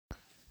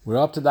We're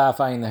up to Daf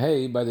Ayin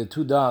Hey by the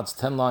two dots,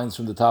 10 lines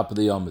from the top of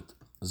the Yomit.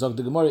 Zog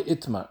the Gemara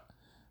Itmar,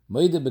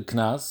 Moide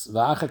beknas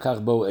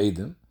va'achakach bo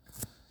edim.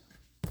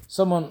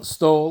 Someone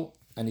stole,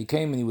 and he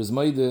came and he was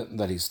moide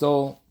that he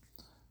stole.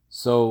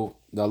 So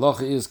the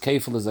halacha is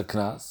kefil is a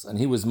knas, and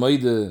he was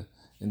moide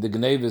in the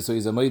Gneva, so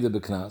he's a moide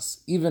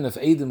beknas. Even if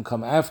edim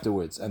come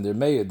afterwards and they're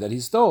made that he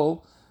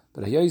stole,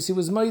 but he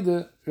was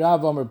moide,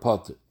 Rav Amar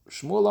Potter,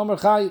 Shmuel Amar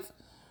Chayiv.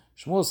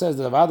 Shmuel says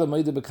that Avada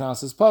Moide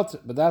Beknas is Potter,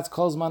 but that's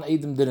Kolzman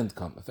Edim didn't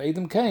come. If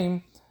Edim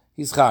came,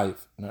 he's Chayiv.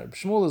 Now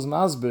Shmuel is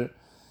Masber,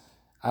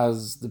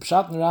 as the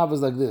Pshat and Rav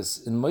is like this.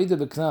 In Moide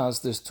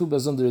Beknas, there's two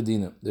Bazundar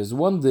Dinim. There's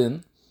one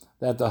din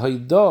that the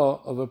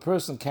Haidah of a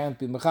person can't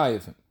be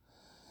Mechayiv him.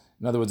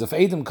 In other words, if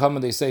Edim come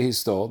and they say he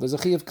stole, there's a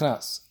Chayiv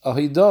Knas. A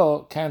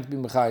Haidah can't be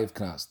Mechayiv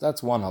Knas.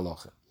 That's one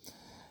halacha.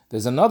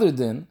 There's another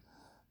din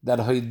that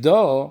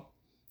Haidah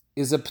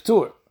is a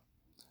Ptur.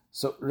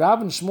 So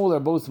Rav and Shmuel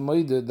are both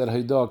moide that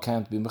Haidah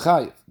can't be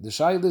mechayiv. The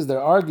shayl is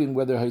they're arguing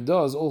whether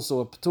Haidah is also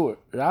a ptur.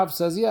 Rav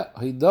says, yeah,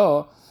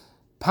 Haidah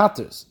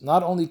patters.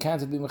 Not only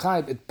can't it be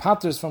mechayiv, it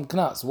patters from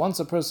knas. Once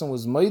a person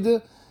was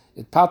moide,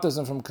 it patters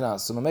him from knas.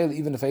 So Mamela,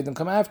 even if Adam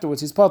come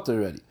afterwards, he's patter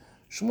already.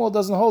 Shmuel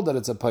doesn't hold that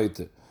it's a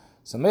pater.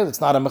 So Mamela,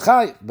 it's not a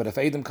mechayiv, but if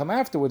Adam come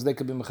afterwards, they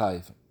could be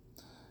mechayiv.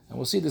 And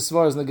we'll see the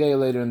svaras negaya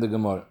later in the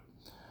Gemara.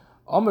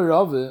 Amar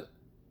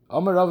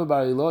Rav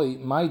bar Eloi,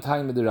 my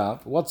time with the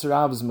Rav. What's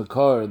Rav's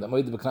makor that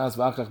moed beknas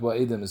v'achach bo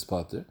edem is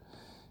potter?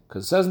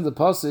 Because it says in the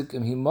pasuk,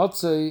 im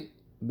himotzei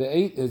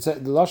be'ed.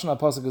 The lashon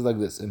pasuk is like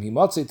this: im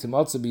himotzei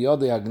timotzei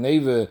biyodei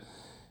hagneve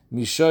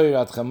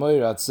mishoyer at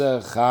chamoyer at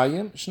zer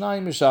chayim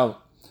shnayim mishal.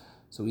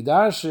 So we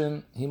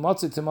darshan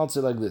himotzei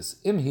timotzei like this: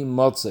 im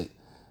himotzei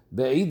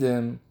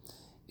be'edem.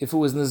 If it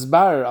was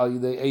nizbar al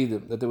yidei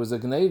edem that there was a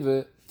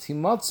gneve,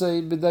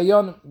 timotzei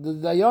b'dayonim. The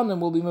dayonim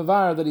will be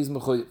mevar that he's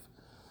mechuyev.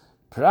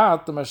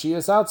 Prat the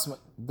Mashiach Atzma.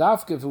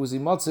 Dafke if it was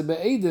imotze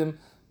be'edim,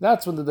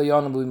 that's when the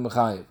dayanim will be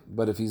mechayiv.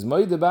 But if he's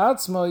moide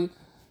be'atzmoi,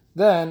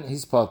 then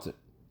he's potter.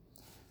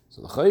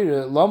 So the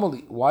chayre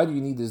lomali. Why do you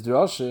need this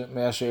drasha?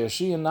 Me'asher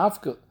yashi and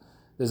nafka.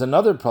 There's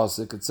another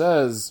pasuk. It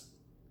says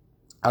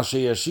asher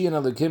yashi and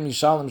alekim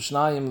yishalem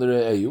shnayim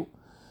l're'eyu.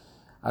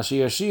 Asher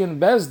yashi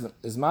and bezdin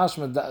is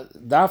mashma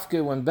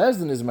dafke when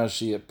bezdin is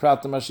Mashiach.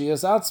 Prat the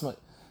Mashiach Atzma.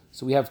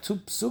 So we have two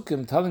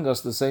psukim telling us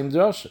the same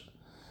drasha.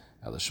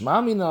 So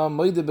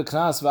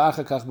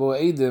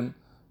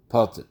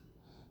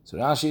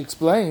Rashi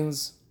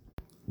explains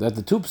that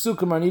the two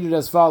psukim are needed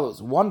as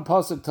follows. One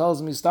pasuk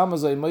tells me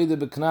stamazay moide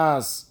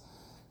beknas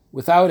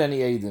without any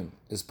edim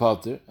is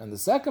potter, and the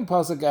second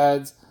pasuk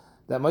adds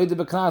that moide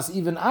beknas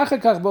even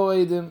achakach bo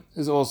edim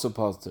is also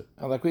potter.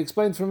 And like we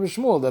explained from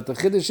Shmuel, that the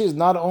chiddush is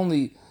not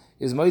only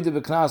is moide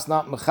beknas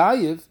not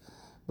mechayiv,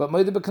 but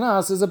moide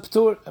beknas is a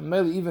ptur, and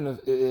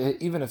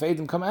even if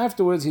edim come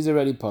afterwards, he's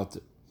already potter.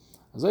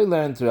 As I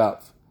learned to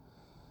Rav.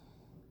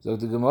 So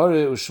the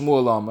Gemara was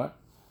Shmuel Amar.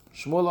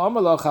 Shmuel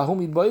Amar la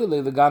chahumi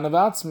boile the ganav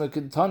atzma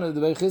k'tana the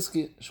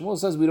veichiski. Shmuel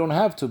says we don't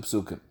have two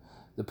psukim.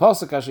 The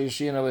pasuk asher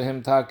yishin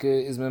alehim take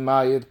is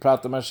memayit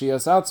prat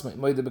Mashiach atzma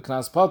moide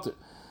beknas potter.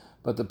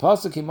 But the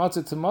pasuk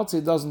himotze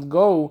temotze doesn't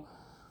go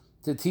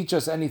to teach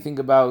us anything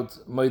about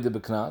moide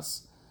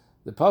beknas.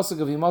 The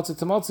pasuk of himotze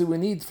temotze we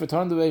need for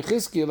tana the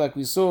veichiski, like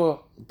we saw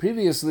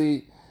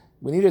previously.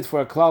 We need it for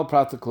a klal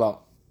prat klal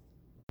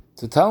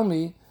to tell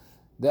me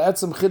the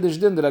etzem chiddush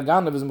din that a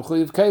ganav is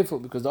mechuyev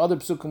kefil, because the other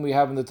psukim we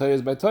have in the Torah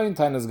is by toyin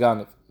tain as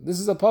ganav. This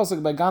is a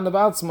pasuk by ganav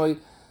atzmoi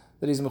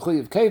that he's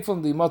mechuyev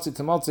kefil. The motzi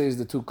temotze is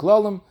the two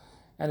klolim,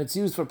 and it's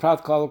used for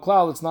prat klal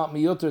klal. It's not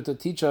miyuter to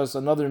teach us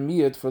another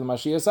miyut for the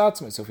Mashiach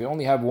atzmoi. So if we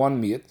only have one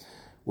miyut,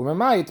 we're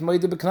memayit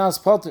moide beknas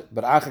potter,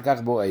 but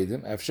achakach bo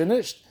edim efshe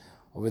nisht.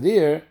 Over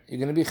there you're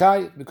going to be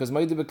chayiv because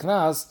moide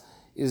beknas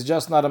is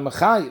just not a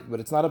mechayiv, but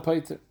it's not a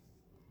paiter.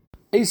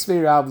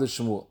 Eisvei Rav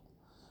l'Shmuel.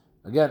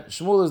 Again,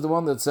 Shmuel is the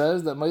one that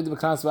says that moide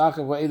beknas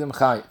v'achak wa edem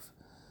chayiv.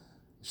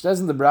 It says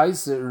in the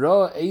Braise,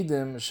 Ro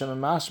edem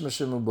shemamash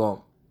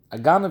meshemubom. A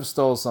ganav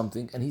stole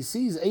something, and he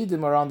sees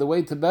edem are on the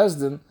way to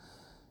Bezdin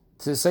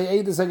to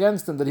say edis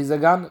against him that he's a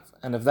ganav,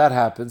 and if that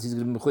happens, he's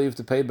going to be mechuyev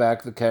to pay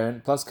back the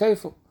keren plus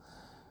kefil.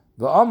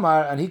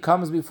 V'omar, and he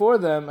comes before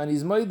them, and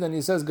he's moide, and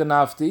he says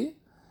ganafti,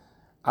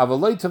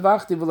 avaloi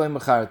tavachti v'loi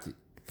mecharti.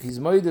 He's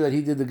moide that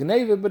he did the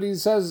gneva, but he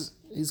says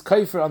he's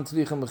kaifer on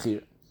tvicha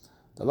mechir.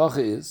 The halacha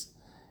is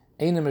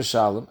he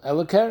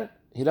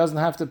doesn't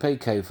have to pay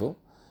kefil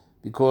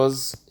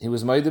because he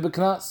was moide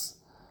beknas.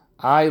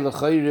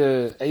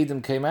 L'chayre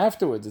Edom came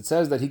afterwards. It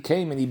says that he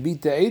came and he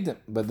beat the Edom,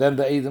 but then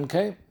the Edom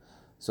came.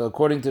 So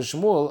according to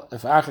Shmuel,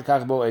 if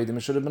achakach bo Edom,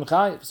 it should have been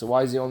chayiv. So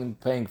why is he only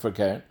paying for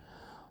keren?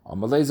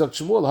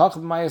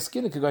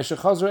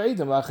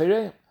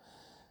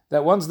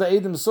 That once the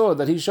Edom saw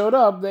that he showed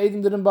up, the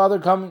Edom didn't bother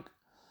coming.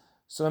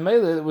 So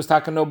Mele it was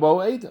taka no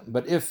bo Edom.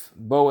 But if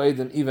bo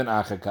Edom even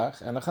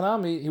achakach and a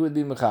chanami, he would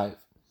be mechayiv.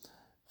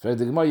 For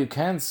the Gemara, you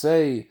can't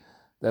say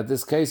that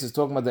this case is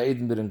talking about the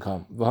Edom didn't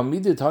come.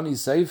 V'hamidit hani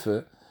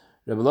seife,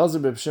 Rebbe Lazar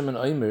Reb Shimon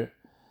Omer,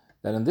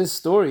 that in this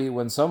story,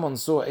 when someone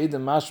saw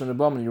Edom mashman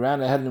abam and he ran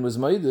ahead and was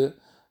moide,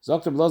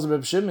 Dr. Blazer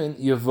Reb Shimon,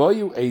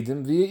 Yevoyu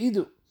Eidim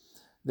v'Ye'idu.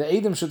 The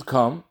Eidim should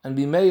come and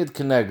be made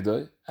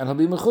Kenegdoi, and he'll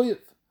be Mechuyev.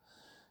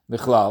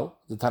 Michlal,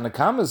 the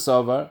Tanakama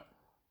Sovar,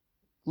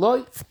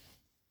 Loi.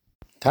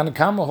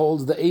 Tanakama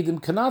holds the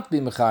Eidim cannot be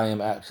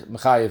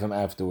Mechayev him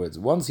afterwards.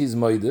 Once he's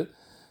Moide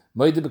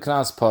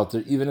B'Knas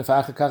Potter, even if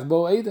Achakach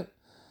Bo Eidim.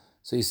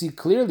 So you see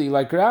clearly,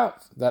 like Rav,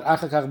 that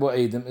Achakach Bo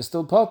Eidim is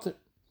still Potter.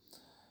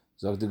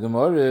 Zog the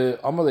Gemara,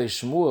 Amalei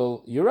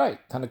Shmuel, you're right.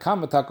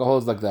 Tanakama Taka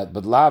holds like that.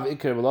 But Lav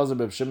Iker B'Lazer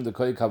Reb Shimon the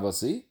Koi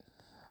Kavasi,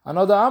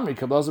 another Amri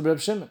Kablazer Reb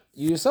Shimon.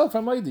 You yourself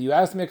are Moide. You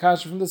asked me a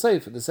kasha from the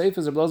Sefer. The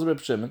Sefer is a Blazer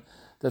Reb Shimon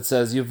that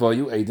says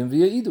Yevoyu Eidim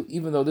v'Ye'idu.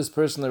 Even though this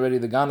person already,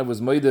 the Ganav,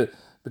 was Moide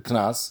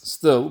B'Knas,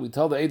 still we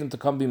tell the Eidim to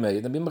come be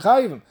made and be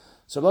Mechayivim.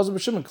 So Blazer Reb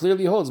Shimon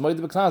clearly holds Moide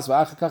B'Knas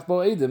v'Achakach Bo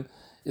Eidim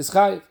is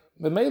Chayiv.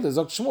 B'Meile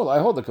Zog Shmuel, I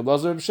hold like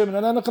Blazer Reb Shimon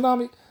and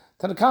Anachanami.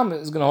 Tanakama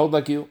is going to hold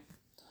like you.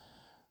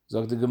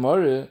 Zog the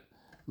Gemara,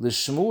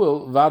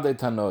 L'Shmuel Vadei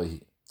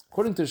Tanohi.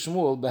 According to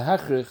Shmuel,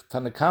 Behechrich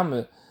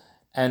Tanakama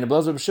and the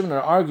Blazer Reb Shimon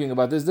are arguing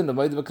about this din of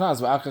Moed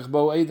B'Knas v'Achach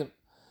Bo Eidim,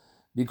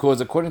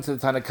 because according to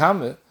the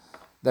Tanakama,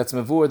 that's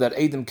mavur that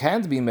Eidim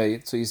can't be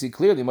made. So you see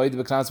clearly Moed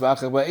B'Knas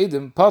v'Achach Bo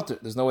Eidim Potter.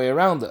 There's no way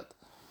around that.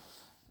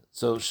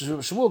 So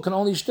Shmuel can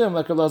only stem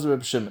like Blazer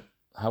Reb Shimon.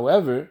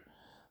 However,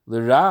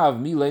 L'Rav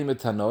mi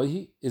leimet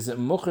Tanohi, is it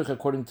muchrich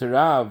according to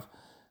Rav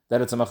that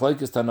it's a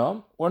machlokes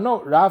Tanom? Or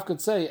no, Rav could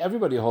say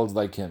everybody holds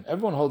like him.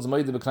 Everyone holds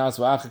Moed B'Knas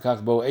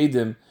v'Achach Bo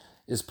Eidim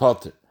is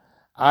Potter.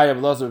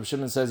 Blazer Reb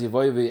Shimon says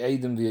Yevoyu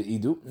v'Eidim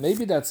v'Ye'idu.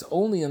 Maybe that's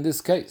only in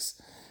this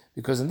case,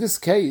 because in this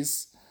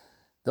case,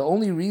 the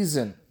only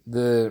reason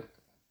the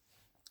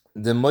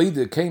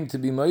Moide came to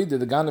be Moide,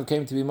 the Ganav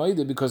came to be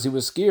Moide, because he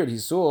was scared. He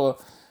saw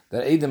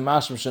that Eidim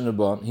Mashim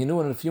Shenabon. He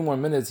knew in a few more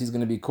minutes he's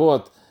going to be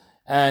caught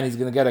and he's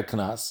going to get a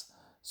knas.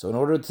 So in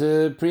order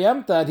to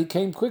preempt that, he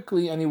came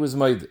quickly and he was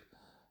Moide.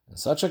 In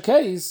such a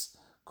case,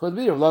 could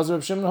be, if Blazer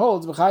Reb Shimon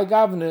holds, B'chai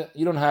Gavne,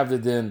 you don't have the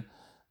din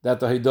that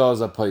the Haidah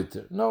is a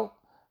Paiter. No,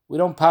 we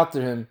don't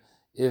pater him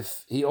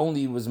if he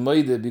only was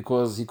Moide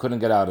because he couldn't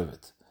get out of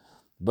it.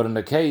 But in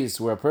a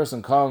case where a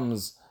person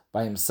comes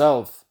by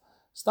himself,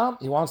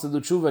 he wants to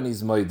do tshuva and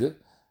he's Moide,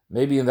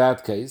 maybe in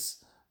that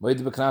case, Moide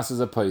B'Knas is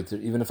a Paiter,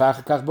 even if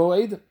Achakach Bo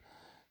Eidim.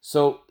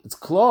 So it's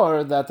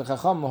clear that the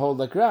Chacham hold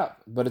like Rav,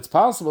 but it's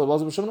possible that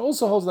Blazer Reb Shimon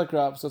also holds like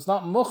Rav. So it's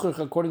not muchrich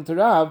according to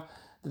Rav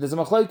that there's a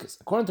machlokes.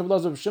 According to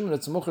Blazer Reb Shimon,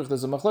 it's muchrich,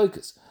 there's a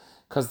machlokes,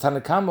 because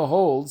Tanakama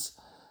holds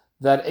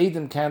that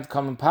Eidim can't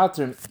come and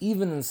pater him,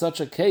 even in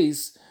such a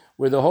case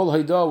where the whole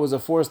Haidah was a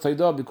forced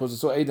Haidah because it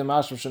saw Eidim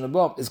Mashim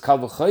Shenabam, is Kal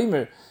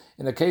V'chaymer.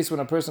 In a case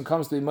when a person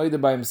comes to be Moide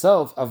by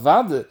himself,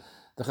 Avade,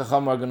 the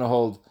Chacham are going to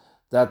hold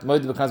that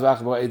Moide B'Knas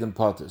v'Achach Bo Eidim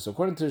pater. So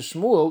according to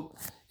Shmuel,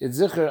 it's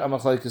Zicher a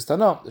machlokes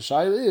Tanam. The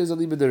Shail is a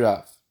libe de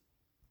Rav.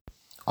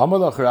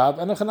 Amalach Rav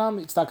and a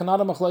Chanami. It's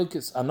takanada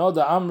machlokes.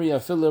 Anoda Amri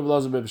Afil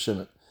Blazer Reb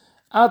Shimon.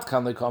 Ad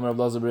kan they come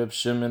Blazer Reb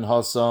Shimon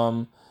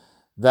Hasam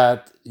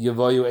that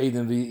Yevoyu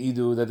Eidim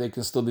v'Ye'idu, that they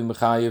can still be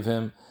Mechayev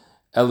him.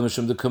 El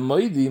Mishum the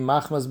Kamoidi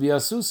Machmas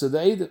Biasusa the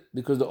Eidim,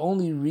 because the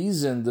only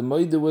reason the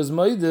Moide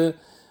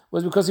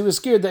was because he was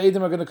scared the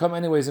Eidim are going to come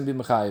anyways and be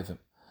Mechayev him.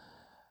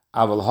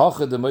 Aval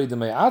Hacha the Moide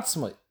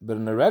Me'atzmai, but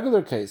in a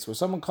regular case where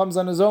someone comes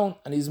on his own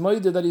and he's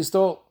Moide that he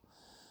stole,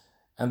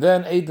 and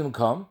then Eidim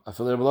come, I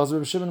feel Blazer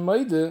Reb Shimon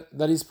Moide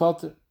that he's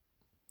Potter.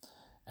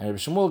 And Reb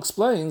Shmuel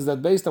explains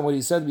that based on what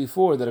he said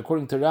before, that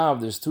according to Rav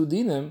there's two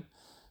dinim,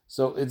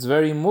 so it's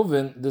very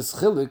moving, this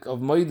chilik of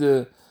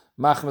Moide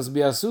Machmas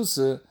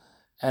Biasusa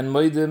and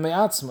Moide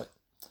Me'atzmai.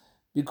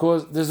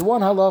 Because there's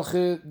one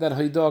halacha that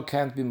Haidah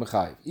can't be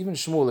Mechayev. Even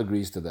Shmuel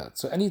agrees to that.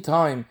 So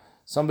anytime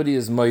somebody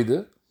is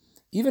Moide,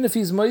 even if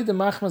he's Moide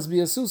Machmas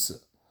Biasusa,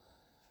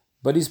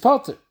 but he's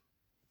Potter.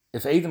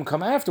 If Eidim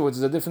come afterwards,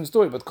 it's a different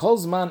story. But Kol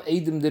Zman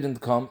Eidim didn't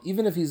come,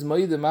 even if he's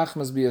Moide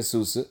Machmas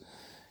Biasusa,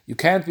 you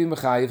can't be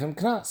Mechayev him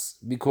Knas,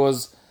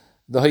 because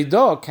the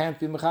Haidah can't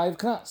be Mechayev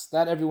Knas.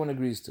 That everyone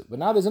agrees to. But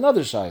now there's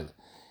another Shaila.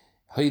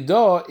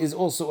 Haidah is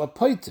also a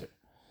Poiter.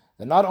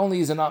 That not only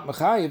is it not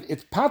Mechayev,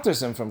 it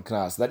paters him from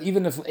Knas. That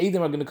even if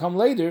Eidim are going to come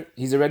later,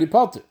 he's already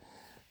Potter.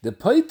 The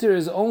Poiter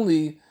is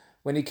only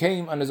when he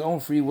came on his own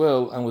free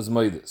will and was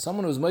Moide.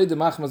 Someone who's Moide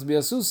Machmas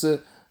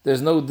Biasusa,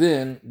 there's no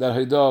din that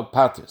Haidah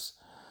paters.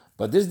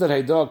 But this that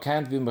Haidah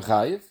can't be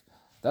Mechayev,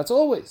 that's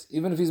always.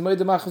 Even if he's Moide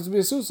Machmas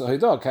Biasusa,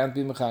 Haidah can't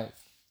be Mechayev.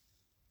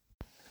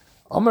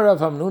 Omer Rav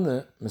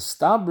Hamnuna,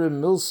 Mistaber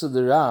Milsa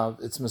de Rav,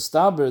 it's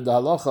Mistaber the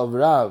halacha of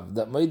Rav,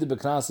 that Moide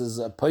B'Knas is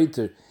a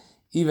Poiter,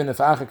 even if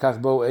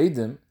Achakach Bo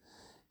Eidim,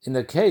 in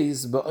a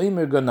case,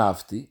 Ba'omer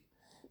Ganavti,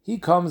 he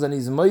comes and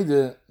he's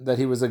Moide that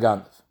he was a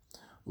Ganav.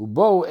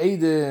 Ubo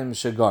Eidim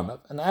Sheganav,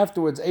 and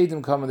afterwards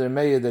Eidim come and they're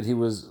made that he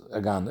was a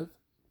Ganav.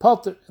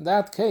 Potter, in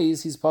that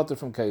case, he's Potter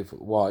from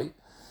Kefil. Why?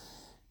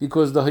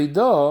 Because the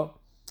Haidah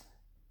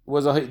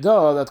was a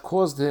Haidah that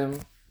caused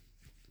him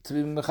to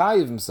be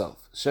Mechayev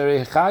himself.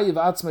 Sherei Chayev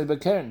Atzmei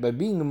Bekeren. By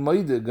being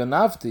Moide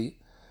Ganavti,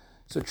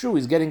 so true,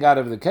 he's getting out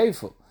of the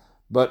Kefil,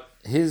 but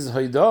his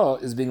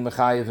Haidah is being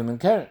Mechayev him in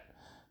Keren.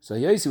 So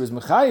Yosi was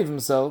Mechayev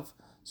himself,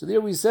 so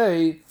there we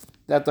say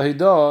that the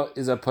Haidah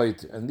is a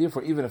poiter, and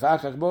therefore even if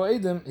Achach Bo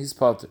Eidim, he's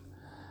potter.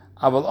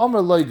 Aval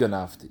Omer loy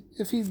ganafti,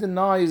 if he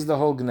denies the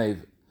whole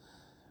Gneva,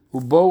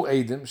 Ubo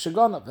Eidim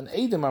sheganav, and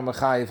Eidim are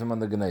mechayiv him on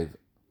the Gneva.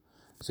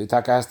 So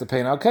Yitaka has to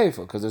pay now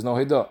kefil, because there's no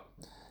Haidah.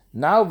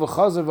 Now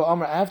v'chazer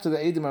v'omer, after the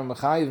Eidim are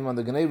mechayiv him on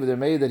the Gneva, they're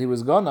made that he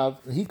was ganav,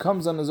 he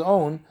comes on his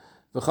own,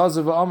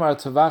 v'chazer v'omer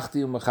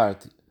tavachti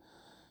u'mecharti.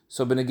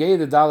 So b'negei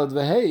the dalad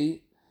v'hei,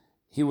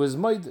 he was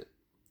moide.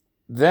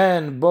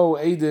 Then bo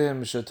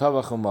Eidim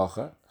shetavach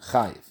u'machar,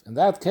 chayiv. In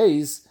that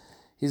case,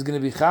 he's going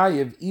to be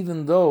chayiv,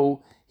 even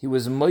though he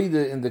was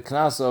moide in the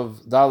knas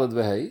of dalad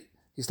v'hei,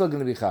 he's still going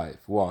to be chayiv.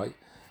 Why?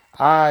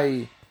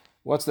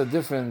 What's the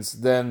difference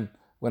then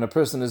when a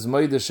person is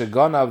moide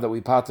sheganav that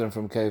we pattern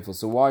from kefil?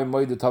 So why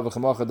moide tavach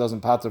u'machar doesn't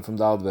pattern from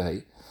dalad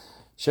v'hei?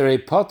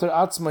 Sherei pater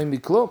atzmai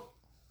miklum.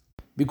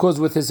 Because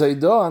with his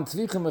Haidah and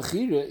Tvicha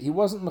Mechira, he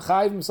wasn't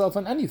mechayiv himself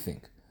on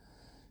anything.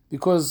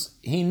 Because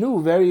he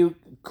knew very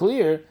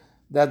clear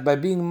that by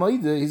being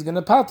moide, he's going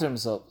to pater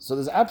himself. So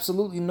there's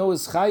absolutely no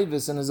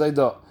ischayivis in his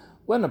Haidah.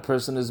 When a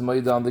person is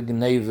moide on the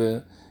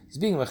Gneva, he's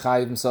being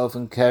mechayiv himself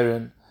in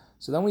Keren.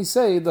 So then we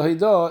say the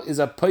Haidah is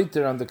a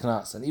poiter on the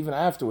Knas. And even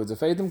afterwards, if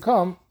Eidim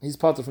come, he's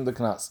pater from the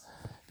Knas.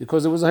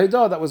 Because it was a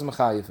Haidah that was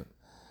mechayiv him.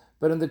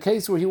 But in the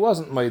case where he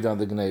wasn't moide on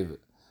the Gneva,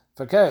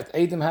 Fakert,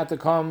 Eidim had to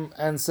come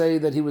and say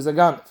that he was a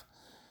ganav.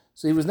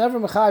 So he was never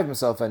mechayiv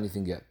himself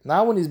anything yet.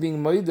 Now when he's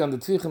being moide on the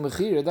Tvicha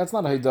Mechira, that's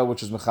not a Haidah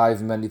which is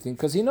mechayiv him anything,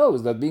 because he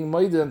knows that being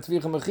moide on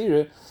Tvicha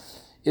Mechira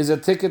is a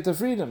ticket to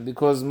freedom,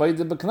 because moide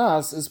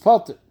b'knas is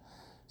potter.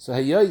 So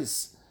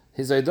Hayos,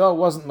 his Haidah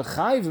wasn't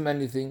mechayiv him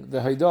anything,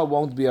 the Haidah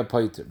won't be a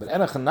poiter. But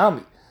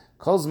enachanami,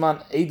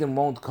 kolzman Eidim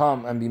won't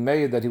come and be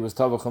made that he was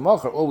tavach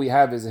u'machar. All we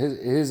have is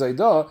his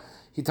Haidah,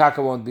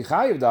 Hitaka won't be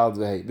chayiv dal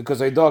v'hei, because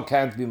Haidah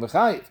can't be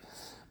mechayiv.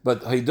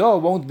 But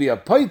Haidah won't be a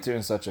poiter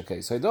in such a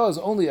case. Haidah is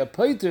only a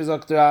poiter,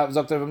 Zokter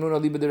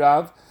Vamnuna Liba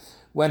Derav,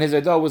 when his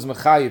Haidah was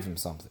mechayiv him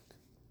something.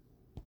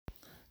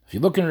 If you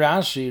look in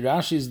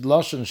Rashi's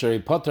Lashon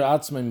Sheri Potter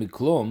Atzmai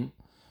Miklum,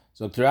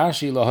 Zokter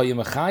Rashi Lahoye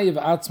Mechayiv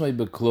Atzmai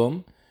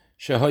Beklum,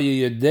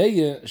 Shehoye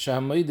Yedeye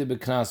Shehamoide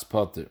Beknas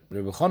Potter.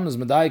 Rebbe Chon is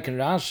Medayik in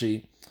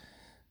Rashi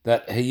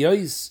that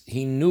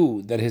he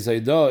knew that his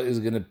Haidah is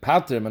going to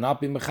pater him and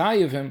not be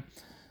mechayiv him.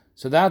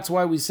 So that's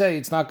why we say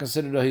it's not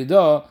considered a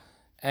Haidah,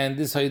 and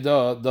this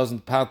Haidah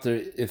doesn't pater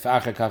if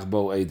Achakach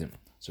Bo Eidim.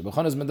 So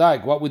Bechon is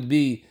Medaik, what would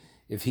be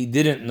if he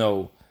didn't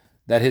know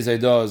that his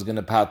Haidah is going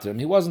to pater him?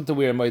 He wasn't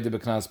aware Moide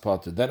Beknas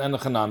pater. Then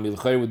Enochanami,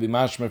 L'chayr would be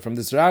mashmer from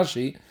this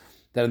Rashi,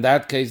 that in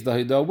that case the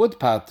Haidah would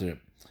pater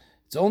him.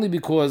 It's only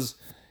because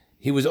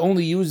he was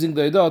only using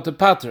the Haidah to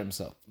pater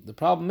himself. The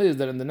problem is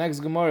that in the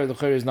next Gemara, the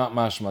L'chayr is not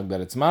mashma, that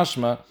it's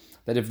mashma,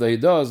 that if the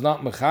Haidah is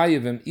not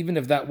mechayiv him, even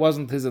if that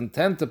wasn't his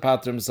intent to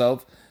pater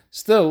himself,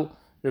 still,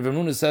 Rav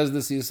Nuna says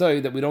this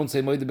Yisai that we don't say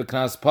Moide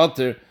B'Knas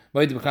Potter,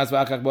 Moide B'Knas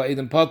V'Achach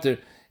Ba'edim Potter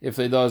if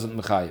they doesn't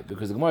mechayiv,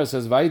 because the Gemara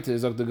says Vaite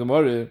is the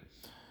Gemara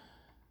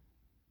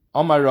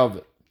Omar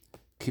Rav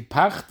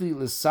Kipachti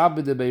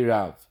l'Sabed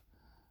Beirav.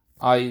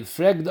 I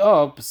fragged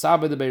up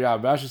Sabed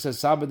Beirav. Rashi says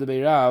Sabed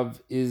Beirav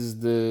is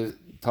the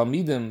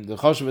Talmidim, the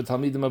Choshev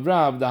Talmidim of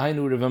Rav, the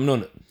Hainu Rav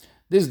Nuna.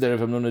 This the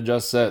Rav Nuna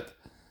just said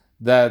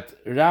that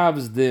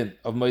Rav's din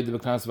of Moide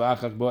B'Knas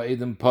V'Achach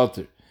Ba'edim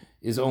Potter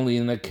is only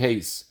in a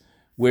case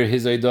where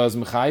his Haidah is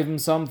mechayiv him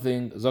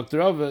something. Zokter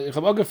Rav, ich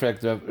habe auch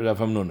gefragt Rav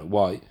Hamnuna.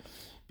 Why?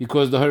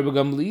 Because the Rebbe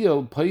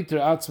Gamliel Peiter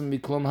Atzma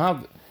Miklum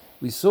Have.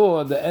 We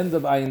saw at the end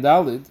of Ayin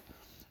Dalid,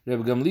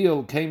 Rebbe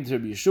Gamliel came to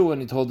Rebbe Yeshua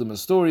and he told him a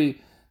story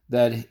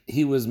that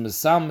he was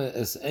Mesame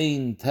es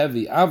ein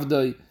Tevi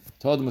Avdai,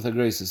 told him with a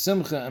grace of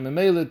Simcha, and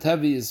Memele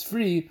Tevi is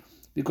free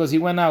because he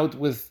went out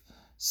with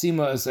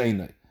Sima es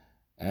Einai.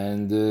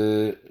 And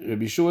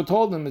Rebbe Yeshua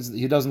told him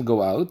he doesn't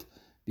go out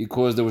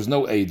because there was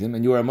no Eidim,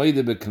 and you are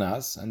Moide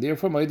B'Knas, and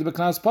therefore Moide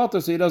B'Knas Potter,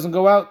 so he doesn't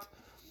go out.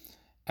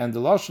 And the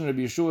Lashon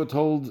Rebbe Yeshua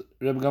told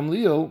Rebbe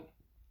Gamliel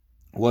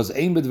was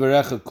Ein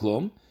B'Dvarecha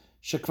Klum,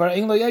 Shekvar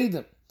Ein Lo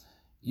Eidim.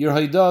 Your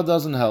Haidah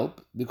doesn't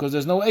help because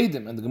there's no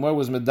Eidim. And the Gemara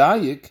was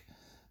Medayik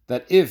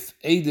that if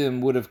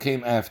Eidim would have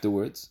came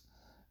afterwards,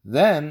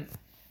 then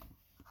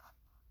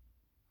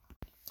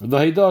the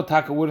Haidah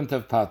Taka wouldn't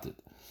have patted.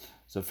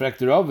 So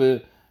Frekter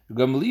Ove,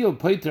 Gamliel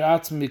Peiter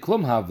Atzmi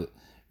Klum Have.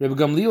 Rebbe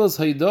Gamliel's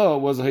Haidah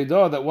was a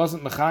Haidah that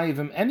wasn't mechayiv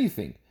him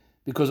anything,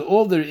 because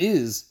all there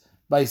is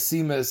by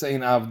Sima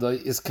Esein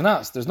Avdai is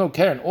Knas. There's no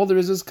Karen. All there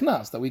is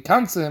Knas. That we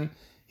cancel him,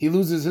 he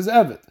loses his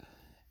Evet.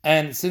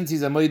 And since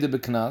he's a Moide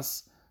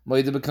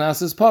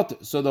B'Knas is Potter.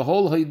 So the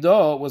whole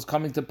Haidah was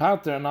coming to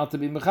Pater and not to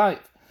be mechayiv.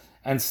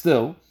 And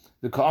still,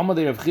 the Ka'amah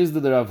de Rav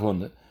Chizda de Rav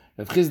Huna,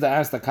 Rav Chizda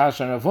asked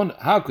Akasha and Rav Huna,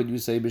 how could you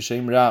say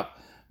B'Shem Rav,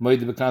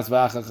 Moide B'Knas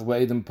V'Achach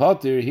B'Eidim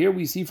Potter? Here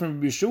we see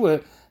from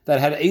Yeshua that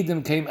had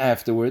Eidim came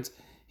afterwards,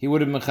 he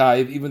would have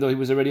mechayiv, even though he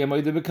was already a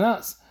Moide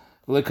B'Knas.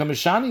 Well, Rav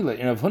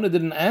Huna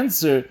didn't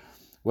answer,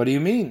 what do you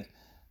mean?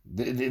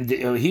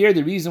 Here,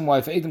 the reason why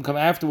if Eidim come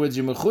afterwards,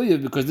 you're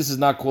mechuyev, because this is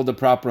not called the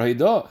proper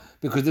Haidah,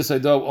 because this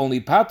Haidah only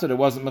pater, it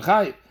wasn't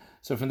mechayiv.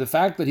 So from the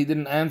fact that he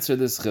didn't answer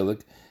this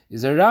chilik,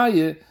 is a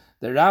raya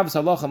The Rab's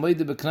halacha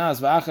moide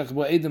beknas v'achach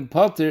bo edim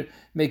pater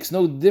makes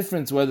no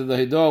difference whether the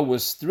hidah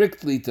was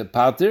strictly to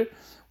pater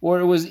or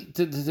it was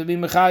to be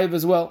mechayiv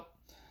as well.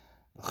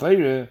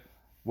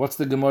 What's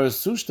the Gemara's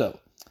sushtal?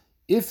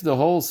 If the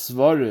whole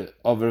svara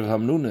of Rav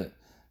Hamnuna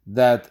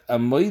that a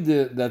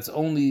moide that's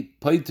only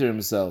pater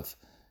himself,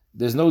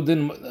 there's no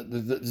din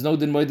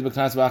moide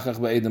beknas v'achach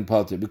bo edim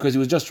pater because he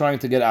was just trying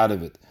to get out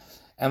of it.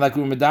 And like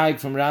we were medayik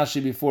from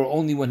Rashi before,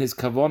 only when his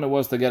kavanah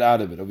was to get out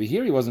of it. Over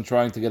here, he wasn't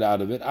trying to get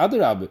out of it.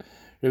 Adarabah,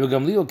 Rebbe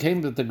Gamliel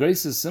came with the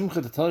graces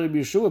simcha to tell Rebbe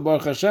Yeshua,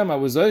 Baruch Hashem, I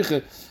was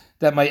zoiche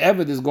that my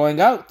eved is going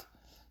out.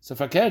 So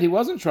fakert, he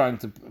wasn't trying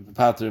to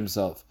pater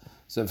himself.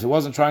 So if he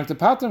wasn't trying to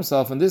pater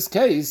himself, in this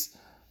case,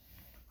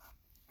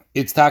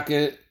 it's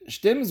take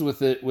stims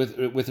with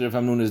Rav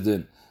Hamnuna's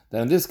din.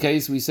 That in this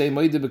case, we say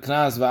moide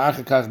beknas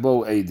va'achakach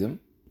bo edim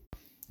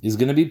is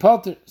going to be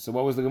pater. So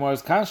what was the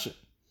Gemara's kasha?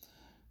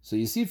 So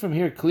you see from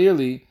here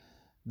clearly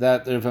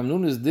that Rav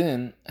Hamnuna's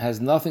din has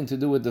nothing to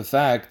do with the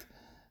fact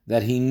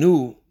that he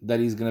knew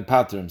that he's going to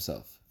pater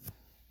himself.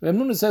 Rav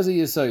Hamnuna says a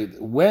yesod,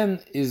 when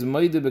is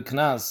moide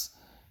beknas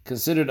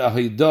considered a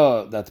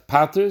hidah that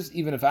paters,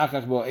 even if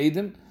achach bo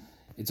edim?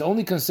 It's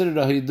only considered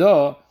a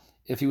hidah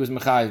if he was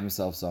mechayiv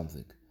himself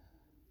something.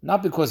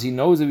 Not because he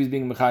knows if he's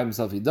being mechayiv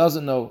himself, he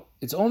doesn't know.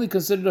 It's only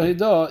considered a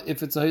hidah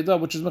if it's a hidah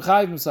which is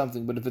mechayiv him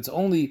something. But if it's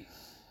only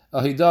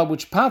a hidah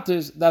which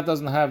paters, that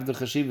doesn't have the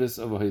chashivas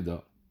of a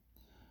hidah.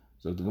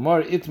 So the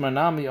Gemara Itmar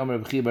Nami Omer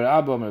B'chi Bar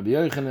Abba Omer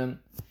B'Yochanan,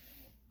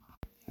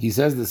 he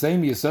says the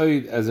same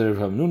yesod as Rav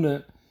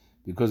Hamnuna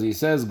because he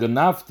says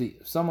ganafti.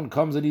 If someone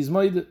comes and he's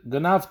moide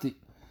ganafti,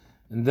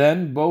 and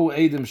then bo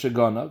edim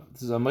sheganav,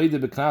 this is a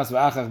moide beknas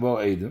v'achach bo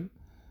edim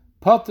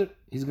potter.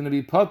 He's going to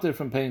be potter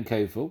from paying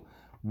kefil.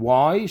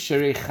 Why?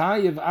 Sherei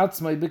chayev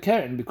atzmai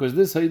bekeren, because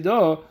this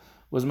hidah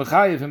was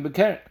mechayev him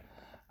bekeren.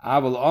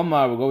 Aval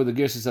Omar, we'll go with the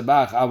Gershis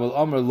Abach, Aval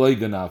Omar loy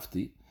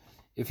ganafti,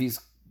 if he's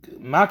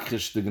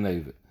makrish the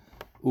gneva.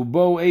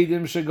 Ubo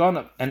edim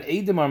sheganav, and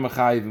edim are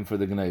mechayivim for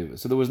the gneva.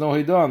 So there was no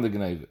hidah on the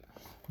gneva.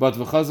 But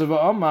v'chazer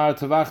v'omar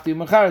tavachti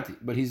macharti,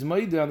 but he's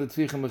moide on the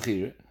tvicha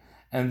mechir,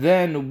 and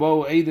then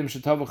ubo edim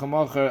shetavach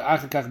hamacher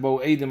achakach bo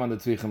edim on the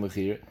tvicha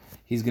mechir,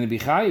 he's going to be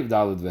chayiv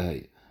dalad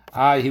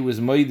v'hei. He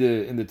was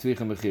moide in the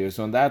tvicha mechir,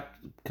 so on that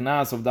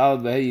knas of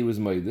dalad v'hei he was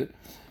moide.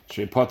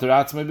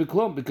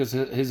 Because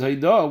his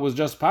haidah was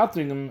just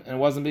patering him and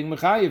wasn't being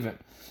mechayiv him.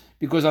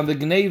 Because on the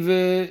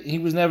gneve he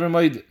was never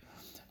moide.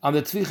 On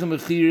the tvicha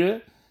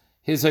mechira,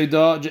 his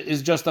haidah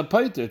is just a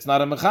pater. It's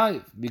not a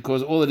mechayiv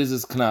because all it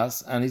is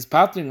knas and he's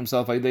patering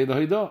himself haidah the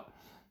haidah.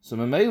 So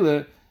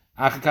memele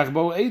achakach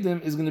bo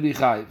edim is going to be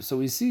chayiv. So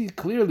we see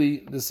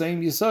clearly the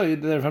same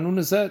yesod that Rav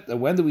Hamnuna said that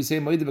when do we say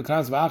moide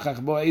beknas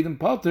v'achach bo edim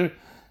pater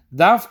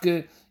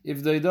dafke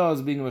if the haidah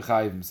is being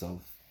mechayiv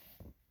himself.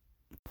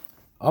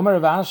 Amar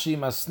Rav Ashi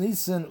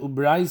masnisen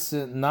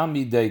ubraise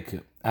nami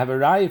deike. I have a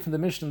raya from the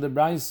Mishnah and the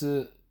Braise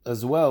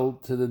as well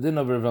to the din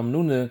of Rav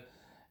Hamnuna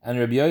and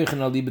Rabbi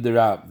Yochanan libe the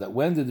Rab. That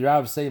when did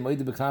Rab say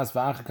moide beknas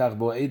v'achakach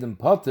bo edim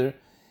potter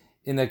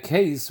in a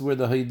case where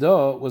the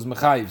hidah was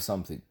mechayiv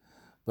something,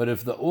 but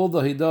if all the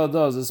hidah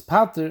does is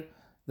pater,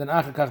 then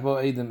achakach bo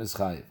edim is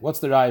chayiv. What's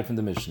the raya from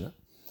the Mishnah?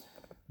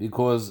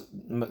 Because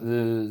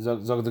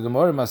the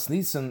Gemara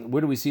masnisen,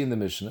 where do we see in the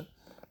Mishnah?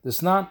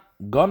 There's not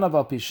ganav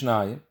al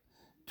pishnayim.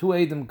 Two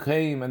edim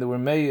came and they were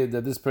made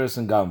that this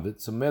person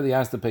gambit, so merely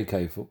has to pay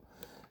kefil.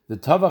 The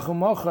tavach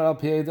u'mocher al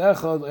pi eid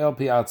echad al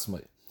pi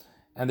atzmai,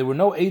 and there were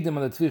no edim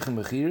on the tvicha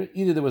mechir.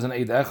 Either there was an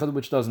eid echad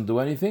which doesn't do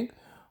anything,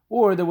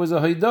 or there was a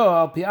haidah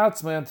al pi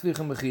atzmai on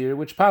tvicha mechir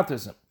which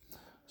paters him.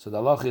 So the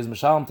halacha is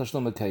mishalom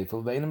tashlum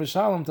kefil, ve'ena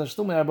mishalom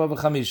tashlum arba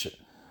v'chamisha.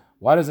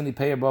 Why doesn't he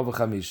pay arba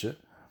v'chamisha?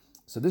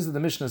 So this is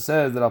the Mishnah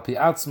says that al pi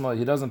atzmai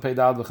he doesn't pay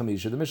the arba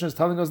v'chamisha. The Mishnah is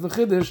telling us the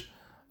chiddush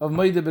of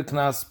moide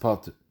beknas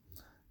potter.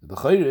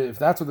 If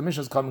that's what the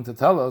Mishnah is coming to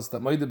tell us,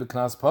 that moide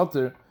beknas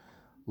potter,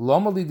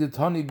 lomali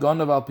ditani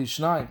ganav al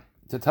pishnayim.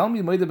 To tell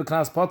me moide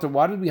beknas potter,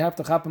 why did we have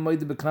to happen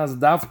moide beknas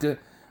davke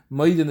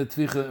moide in the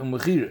tvicha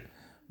umechira?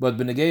 But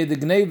benegei the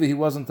gneva he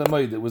wasn't a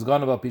moide; it was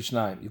ganav al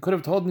pishnayim. You could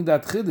have told me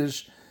that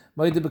chiddush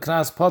moide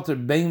beknas potter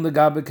bein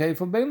legabe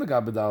kefil bein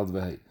legabe dalad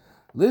vehei.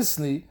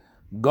 Listni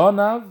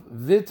ganav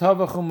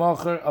vitavach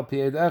u'macher al pi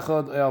eid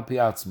echad al pi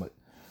atzmai.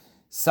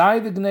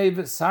 Side the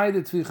gneva, side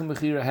the tvicha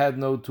mechira had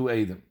no two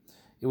edim.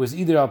 It was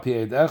either al pi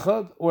eid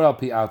echad or al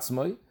pi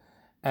atzmai,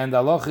 and the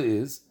halacha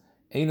is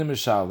eina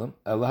mishalem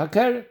el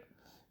hakeren,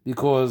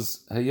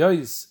 because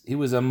hayois he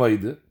was a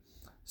moide,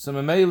 so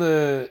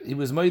memele he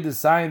was moide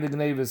sign the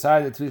gneva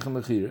side the tvicha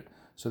mechira.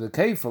 So the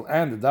kefil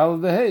and the dalad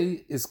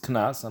vehei is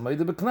knas, and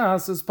moide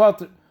beknas is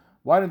potter.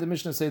 Why did the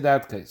Mishnah say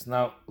that case?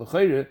 Now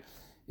l'chayre,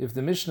 if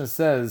the Mishnah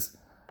says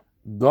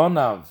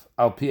gonav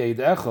al pi eid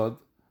echad,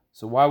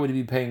 so why would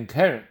he be paying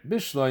keren?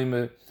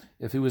 Bishloime,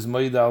 if he was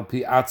moide al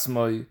pi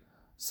atzmai,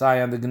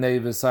 say on the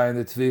gneva, say on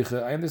the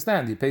tvicha, I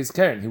understand, he pays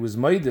keren. He was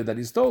moide that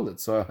he stole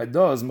it, so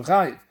haidah is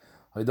mechayiv.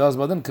 Haidah is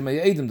badin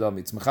kamei edim dami,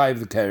 it's mechayiv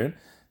the keren,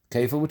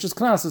 kefil, which is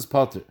knas, is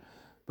potter.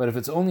 But if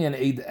it's only an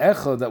eid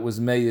echad that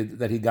was made,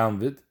 that he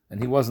gamvid, and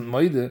he wasn't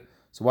moide,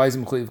 so why is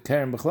he mechayiv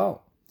keren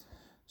b'chlal?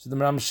 So the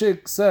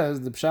Ramshik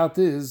says the pshat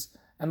is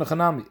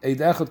Enochanami. Eid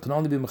Echad can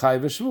only be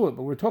Mechayiv Shvuah,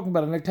 but we're talking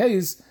about in a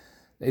case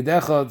Eid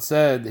Echad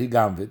said he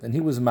gamvit and he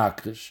was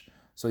makrish,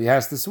 so he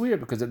has to swear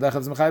because Eid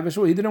Echad is Mechayiv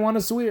Shvuah. He didn't want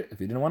to swear. If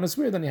he didn't want to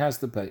swear, then he has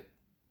to pay.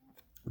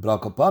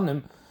 But upon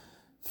him,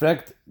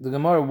 fragt the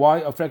Gemara why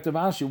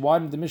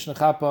did the Mishnah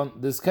chap on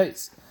this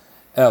case?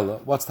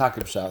 Ella, what's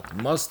Takib Shat?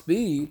 Must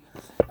be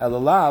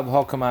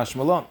Elalav Hakamash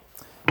Malon.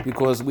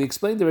 Because we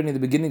explained already in the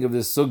beginning of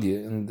this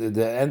sugya, in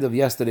the end of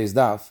yesterday's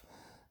daf,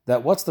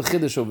 that what's the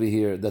chiddush over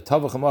here? That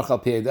Tavach Amach al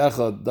Pi Eid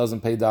Echad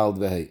doesn't pay Dal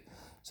Vehei.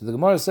 So the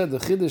Gemara said the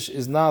chiddush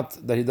is not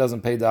that he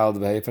doesn't pay Dal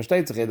Vehei.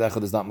 Versteht sich Eid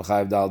Echad is not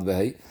Mechayiv Dal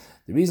Vehei.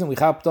 The reason we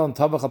chapped on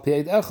Tavach al Pi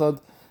Eid Echad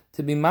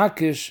to be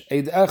makish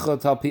Eid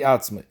Echad al Pi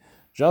Atzmei.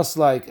 Just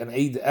like an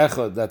Eid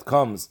Echad that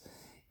comes,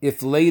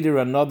 if later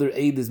another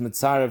Eid is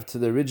mitzarev to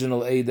the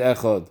original Eid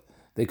Echad,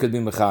 they could be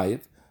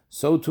Mechayiv.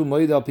 So too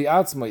Moed al Pi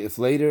Atzmai, if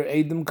later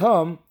Eidim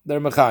come, they're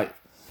Mechayiv.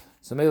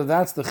 So maybe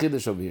that's the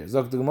Chiddush over here.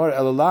 Zok the Gemara,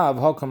 Elalav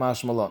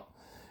Hakamash Malon.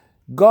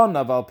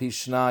 Gonav al Pi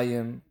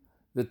Shnayim,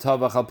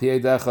 V'Tavach al Pi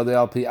Eid Echad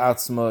al Pi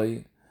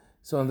Atzmai.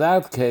 So in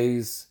that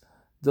case,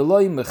 the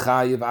Loi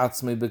Mechayiv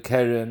Atzmai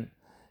Bekeren.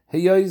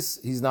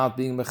 He's not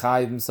being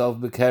Mechayiv himself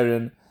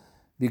Bekeren,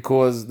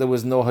 because there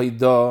was no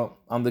Haidah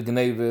on the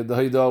Gneve. The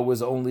Haidah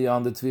was only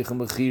on the Tvicha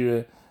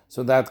Mechire.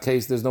 So in that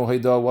case, there's no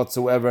Haidah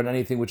whatsoever on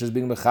anything which is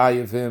being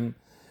Mechayiv him.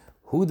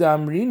 Huda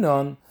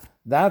Amrinon,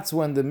 that's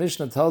when the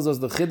Mishnah tells us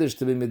the Chiddush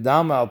to be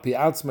Midama al Pi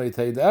Atzmai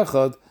Eid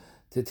Echad,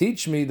 to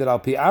teach me that al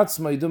Pi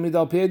Atzmai do mid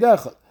al Pi Eid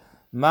Echad.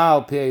 Ma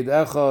al Pi Eid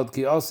Echad,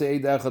 ki ose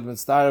Eid Echad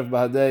mitzaref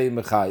b'hadei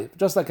Mechayiv.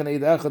 Just like an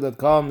Eid Echad that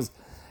comes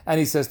and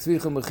he says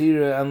Tvicha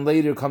Mechire, and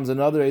later comes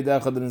another Eid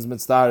Echad and is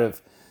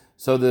mitzaref.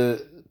 So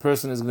the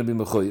person is going to be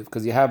mechuyev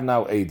because you have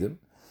now Eidim.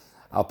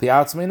 Al Pi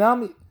Atzmai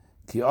Nami,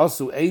 ki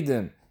osu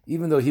Eidim,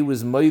 even though he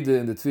was moide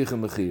in the Tvicha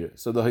Mechire.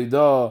 So the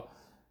Haidah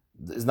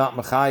is not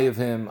mechayiv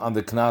him on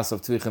the knas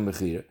of Tvicha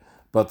Mechir.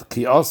 But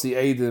ki osi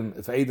Eidim,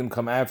 if Eidim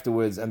come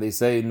afterwards and they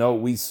say, no,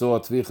 we saw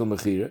Tvicha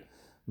Mechir,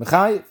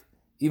 mechayiv,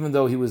 even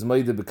though he was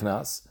moide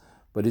b'knas,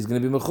 but he's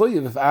going to be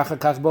mechuyev if acha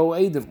kach bo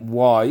Eidim.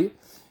 Why?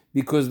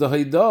 Because the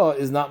Haidah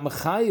is not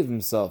mechayiv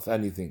himself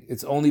anything.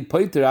 It's only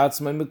poiter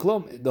atzmai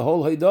meklum. The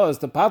whole Haidah is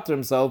to pater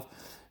himself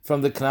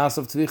from the knas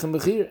of Tvicha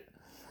Mechir.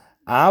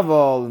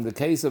 Aval, in the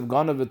case of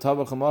Ganav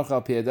v'Tavach Amach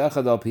al Pi Eid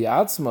Echad al Pi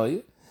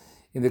Atzmai,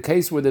 in the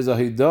case where there's a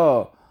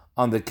Haidah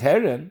on the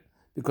Keren,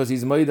 because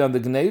he's made on the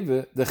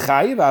Gneve, the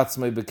Chayiv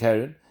Atzmai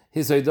Bekeren,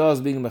 his Haidah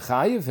is being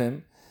Mechayiv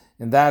him.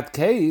 In that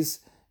case,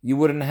 you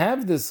wouldn't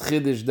have this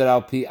Chiddush that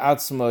al Pi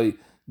Atzmai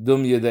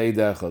dum yed Eid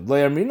Echad. Lo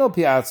yarmin al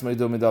Pi Atzmai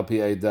dum yed al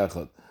Pi Eid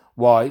Echad.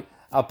 Why?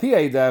 Al Pi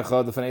Eid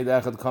Echad, if an Eid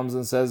Echad comes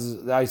and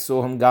says, I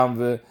saw him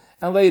Gamve,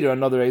 and later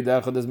another Eid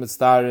Echad is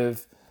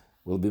Mitzaref,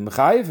 will be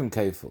Mechayiv him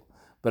Keifel.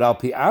 But al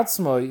Pi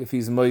Atzmai, if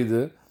he's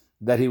Moide,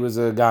 that he was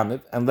a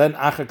Ganib, and then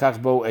Acher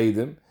Kach Bo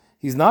Eidim,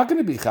 he's not going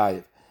to be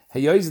Chayiv.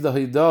 Hayoiz the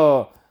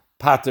Haidah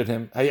pattered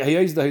him.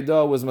 Hayoiz the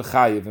Haidah was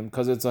Mechayiv him,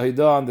 because it's a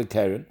Haidah on the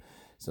Keren.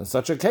 So in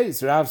such a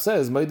case, Rav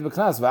says, Moed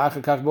B'Knas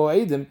V'Acher Kach Bo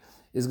Eidim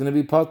is going to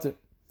be pater.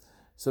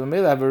 So we may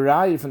have a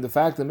raya from the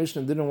fact that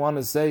Mishnah didn't want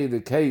to say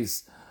the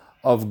case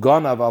of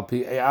Ganav al Pi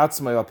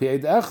Atzmai al Pi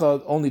Eid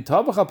Echad, only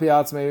Tabach al Pi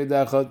Atzmai Eid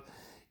Echad,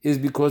 is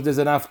because there's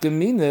an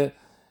afkamine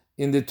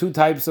in the two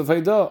types of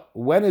Haidah.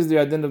 When is the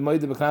Adin of Moed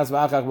B'Knas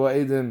V'Acher Bo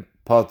Eidim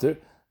pater?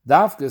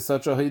 Dafka is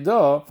such a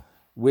Haidah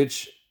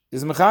which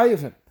is Mechayiv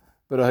him.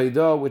 But a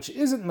Haidah which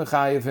isn't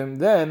Mechayiv him,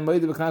 then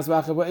Moed B'Knas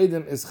V'Acher Bo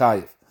Eidim is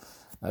Chayiv.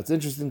 Now it's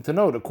interesting to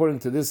note, according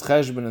to this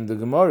Cheshbon in the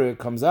Gemara, it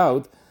comes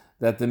out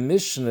that the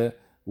Mishnah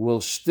will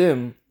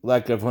shtim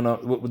like Rav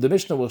Huna, the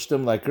Mishnah will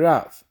shtim like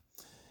Rav.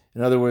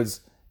 In other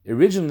words,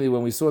 originally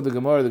when we saw the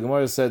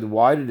Gemara said,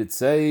 why did it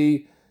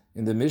say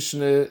in the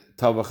Mishnah,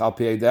 Tavach al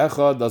Pi Eid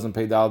Echad doesn't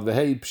pay Dal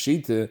V'Hei,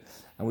 Pshita,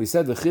 and we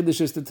said the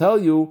Chiddush is to tell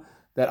you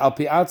that al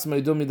Pi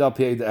Atzmai dum Al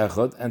Pi Eid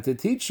Echad, and to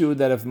teach you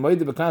that if Moed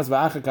B'Knas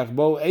V'Acher Kach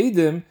Bo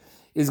Eidim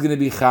is going to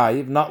be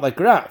Chayiv, not like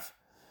Rav.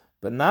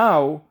 But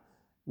now,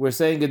 we're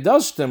saying it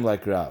does shtim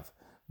like Rav,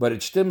 but it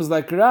shtims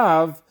like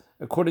Rav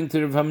according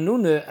to Rav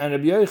Hamnuna and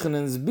Rabbi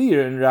Yochanan's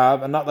beer in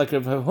Rav, and not like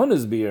Rav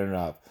Huna's beer in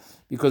Rav,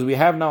 because we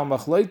have now a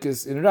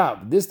machlokes in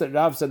Rav. This that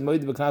Rav said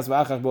Moed B'Knas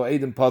V'Acher Bo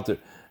Eidim pater.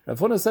 Rav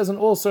Huna says in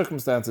all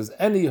circumstances,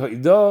 any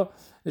Haidah,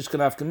 Nishkan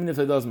Afkamin, if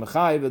Haidah is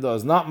Mechayiv, Haidah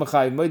is not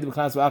Mechayiv, Moed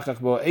B'Knas V'Acher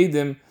Bo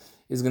Eidim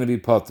is going to be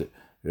pater.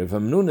 Rav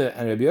Hamnuna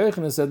and Rabbi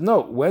Yochanan said,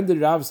 no, when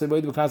did Rav say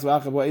Moed B'Knas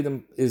V'Acher Bo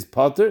Eidim is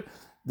pater?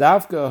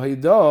 Dafka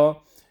Haidah,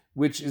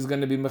 which is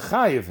going to be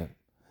Mechayiv him.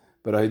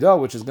 But Haidah,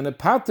 which is going to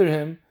pater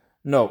him,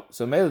 no.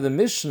 So maybe the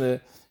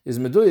Mishnah is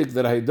meduyik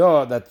that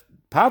Haidah, that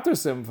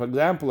paters him, for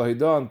example,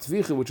 Haidah and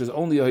Tvicha, which is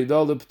only a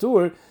Haidah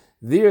L'Ptur,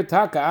 their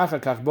Taka Acha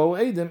Kach Bo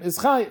Eidim is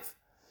Chayiv.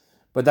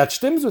 But that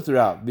stems with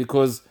Rav,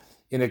 because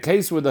in a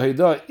case where the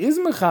Haidah is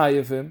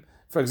Mechayiv him,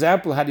 for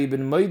example, had he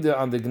been Moide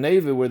on the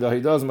Gneve where the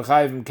Haidah is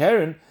Mechayiv him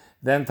Keren,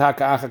 then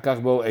Taka Acha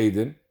Kach Bo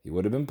Eidim, he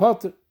would have been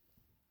pater.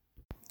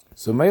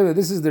 So Mele,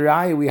 this is the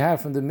raya we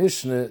have from the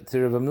Mishnah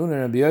to Rav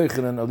Hamnuna and Rabbi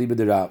Yochanan Aliba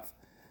de Rav.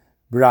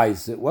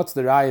 Braise. What's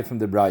the raya from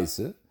the Braise?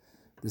 The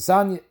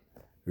Sanya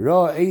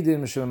Ra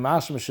Eidim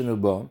Shemashma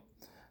Shenuba.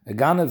 A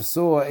Ganev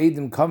saw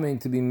Eidim coming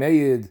to be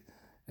made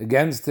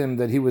against him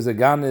that he was a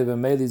Ganev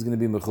and maybe he's going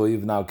to be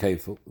Mechuyev now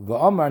Kefil.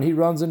 V'Amar, and he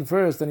runs in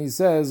first and he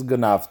says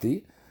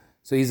Ganafti,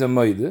 so he's a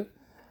Moide.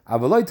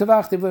 Avaloi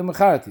Tavachti v'loi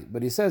Mecharti,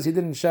 but he says he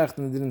didn't shecht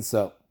and he didn't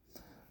sell.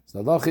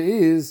 So the halacha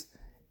is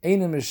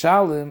Einem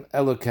Mishalim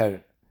Elo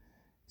Keren.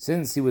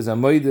 Since he was a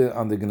Moide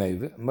on the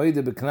Gneve,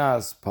 Moide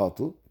Beknas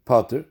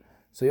Potter,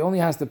 so he only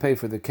has to pay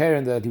for the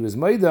Keren that he was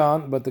Moide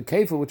on, but the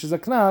Kefil, which is a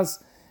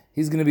Knas,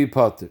 he's going to be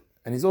Potter.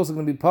 And he's also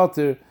going to be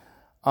Potter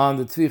on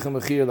the Tvicha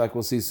Mechir, like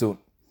we'll see soon.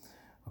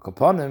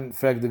 Upon him,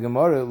 frag the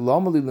Gemara,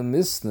 Lomali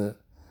Lemisne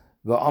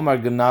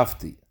v'Amar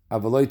Ganafti,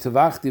 Avaloi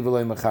Tavachti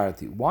v'loi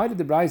Mecharti. Why did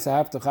the Braisa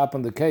have to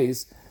happen the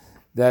case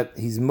that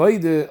he's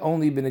Moide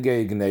only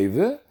B'negei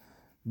Gneve,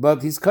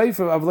 but he's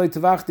Kaifer Avaloi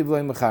Tavachti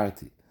v'loi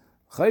Mecharti?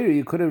 Chayri,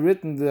 you could have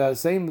written the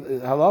same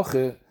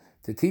halacha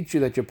to teach you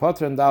that you're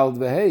Potter and Dalad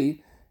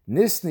V'hei,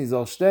 Nisni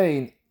Zal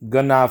Stein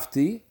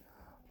Ganafti,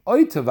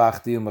 Oi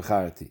Tavachti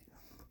u'Mecharti.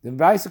 The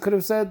Braisa could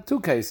have said two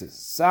cases.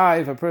 Sai,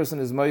 if a person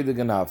is Moide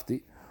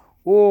Ganafti,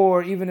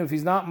 or even if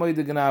he's not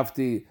Moide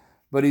Ganafti,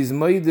 but he's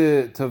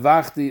Moide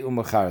Tavachti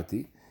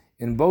u'Mecharti.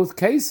 In both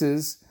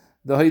cases,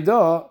 the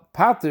Haidah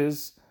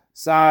patters,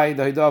 Sai,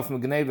 the Haidah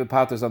from Gneve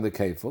patters on the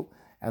Kefil,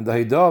 and the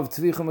Haidah of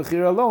Tvicha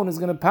Mechir alone is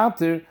going to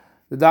patter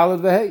the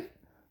Dalad V'hei.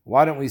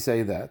 Why don't we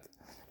say that?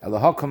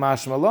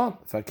 Elahokamash Malon,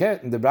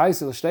 Faket, in the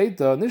Braisa steht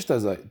da, nicht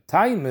so.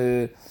 Time,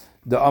 the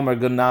Amar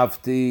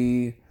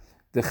Ganafti,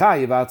 the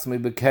Chayiv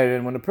Atzmei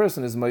Bekeren, when a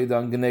person is Moide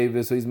on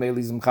Gneve, so he's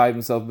mainly Chayiv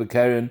himself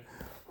Bekeren,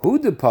 who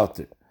the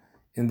Potter?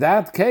 In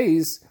that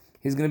case,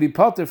 he's going to be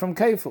Potter from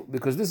Kefil,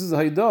 because this is a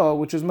Haidah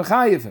which is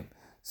Mechayiv him.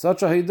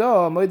 Such a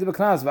Haidah, Moide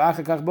Beknas,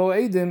 V'achakach Bo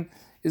Eidim,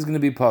 is going to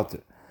be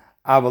Potter.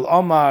 Aval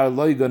Omar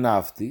Loi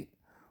Ganafti,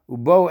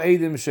 Ubo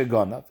Eidim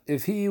Shegonav,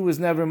 if he was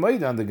never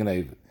Moide on the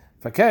Gneve.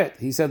 Faket,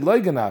 he said Loi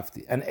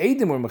Ganafti, and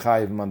Eidim were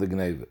Mechayiv him on the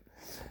Gneve.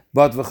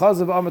 But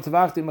V'chazav Amar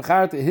Tavachti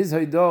Mecharti, his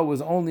Haidah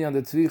was only on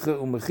the Tvicha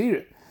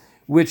U'Mechira,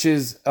 which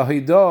is a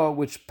Haidah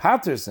which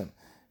patters him,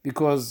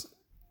 because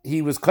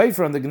he was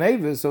kaifer on the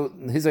Gneve, so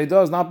his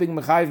Haidah is not being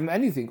Mechayiv him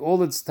anything.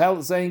 All it's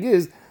saying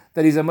is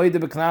that he's a Moide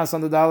B'Knas on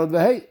the Dalad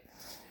V'hei.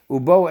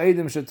 Ubo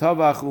Eidim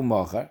Shetavach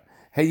U'Machar,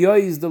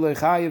 Heyoiz the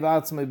Lechayiv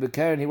Atzmei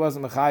B'Keren, he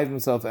wasn't Mechayiv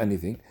himself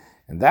anything.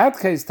 In that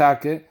case,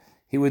 Take,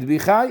 he would be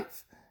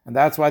Chayiv. And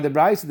that's why the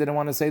Braisa didn't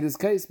want to say this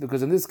case,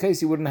 because in this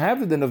case you wouldn't have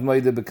the din of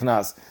Moide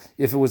B'Knas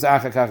if it was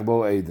Achakach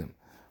Bo Eidim.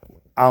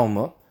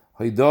 Alma,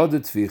 Haidah de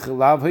Tvicha,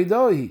 Lav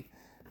Haidahi.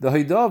 The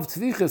Haidah of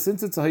Tvicha,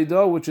 since it's a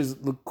Haidah which is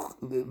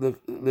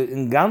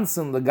in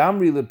Gansen,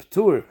 Legamri,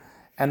 Leptur,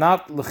 and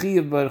not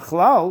Lechiyev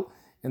Berchlal,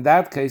 in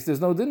that case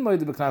there's no din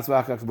Moide B'Knas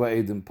V'achakach Bo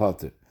Eidim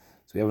Potter.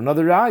 So we have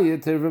another Raya,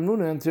 Ter Rav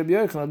Nuna and Ter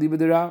B'Yochanan, Liba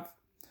de Rav.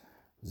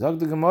 Zog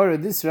the Gemara,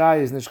 this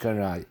Raya is Nishkan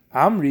Raya.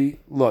 Amri,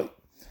 Loi.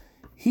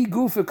 He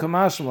gufa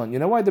kamashman. You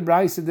know why the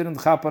Braisa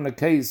didn't chap on a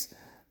case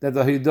that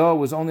the Haidah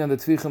was only on the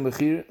Tvicha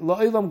Mechira?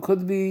 La'ilam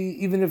could be,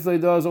 even if the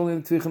Haidah is only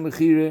on the Tvicha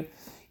Mechira,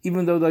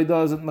 even though the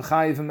Haidah isn't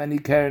Mechayiv from any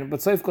Keren, but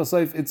Seif Kol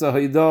Seif, it's a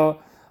Haidah,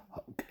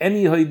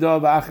 any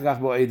Haidah v'achakach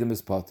bo Eidim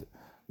is Potter.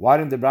 Why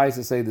didn't the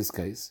Braisa say this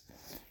case?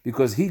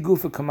 Because he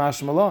gufa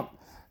kamashmalon.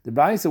 The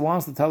Braisa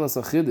wants to tell us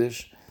a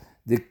Chiddush,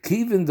 the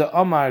Kivin the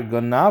Amar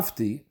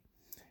Ganafti,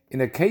 in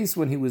a case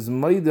when he was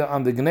Moide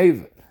on the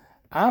Gneve,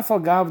 even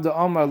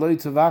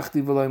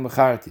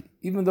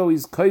though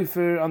he's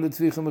kaifer on the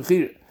Tvicha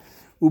Mechira,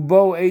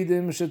 Ubo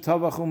Eidim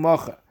Shetavach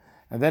U'Machar,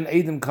 and then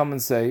Eidim come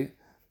and say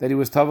that he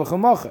was Tavach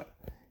U'Machar,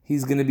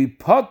 he's going to be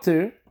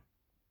Potter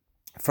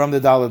from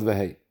the Dalad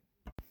V'hei.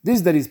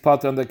 This that he's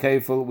Potter on the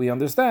Kefil, we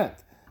understand,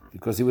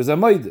 because he was a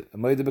Moide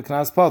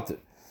B'Knas Potter.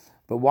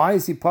 But why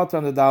is he Potter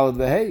on the Dalad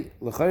V'hei?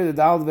 L'chayr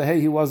the Dalad V'hei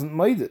he wasn't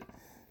Moide.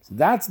 So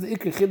that's the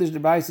Iker Chiddush the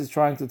Braisa is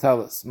trying to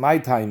tell us. My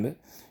time.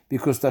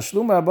 Because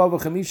Tashlum Rabba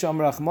v'chamisha am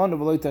Rachman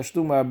v'loi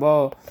Tashlum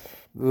Rabba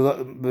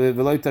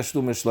v'loi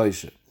Tashlum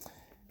Shloisha.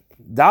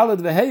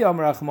 Daled v'hei am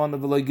Rachman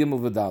v'loi Gimel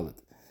v'Daled.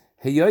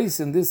 Heyois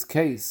in this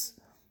case,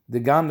 the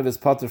Ganav is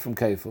Potter from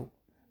Kefil,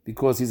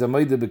 because he's a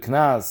Moide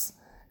B'Knas,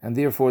 and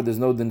therefore there's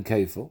no din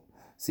Kefil.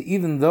 So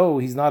even though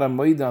he's not a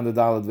Moide on the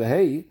Daled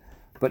v'hei,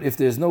 but if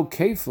there's no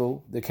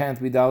Kefil, there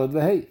can't be Daled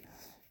v'hei.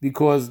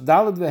 Because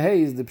Daled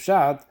v'hei is the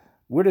Pshat,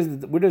 where does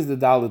the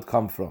Daled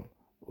come from?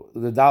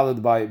 The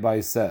Daled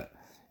by Seh.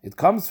 It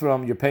comes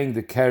from you're paying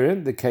the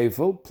Keren, the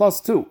Kefil,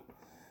 plus 2.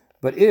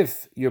 But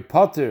if you're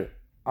Potter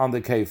on the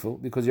Kefil,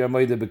 because you're a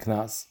Moide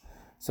B'Knas,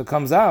 so it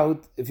comes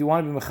out, if you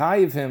want to be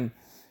Mechayiv him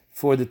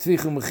for the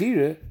Tvicha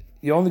Mechira,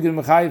 you're only going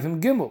to Mechayiv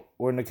him Gimel,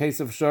 or in the case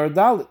of Shor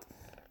Dalet.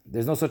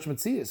 There's no such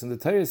Metzias. And the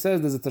Torah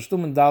says there's a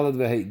Tashlum in Dalet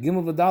V'hei.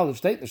 Gimel V'Dalet,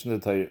 Shteitnish in the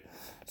Torah.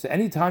 So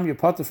anytime you're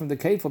Potter from the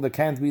Kefil, there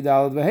can't be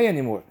Dalet V'hei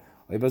anymore.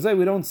 We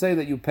don't say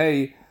that you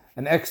pay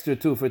an extra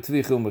 2 for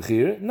Tvicha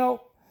Mechira.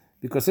 No.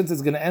 Because since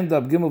it's going to end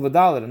up Gimel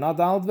V'Dalet and not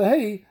Dalet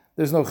V'hei,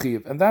 there's no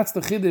Chiyuv. And that's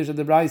the Chiddush that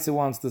the Braisa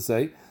wants to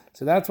say.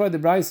 So that's why the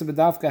Braisa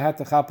B'davka had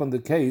to chap on the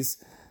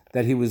case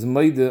that he was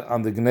Moide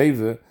on the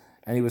Gneve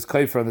and he was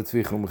Kaifer on the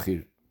Tvicha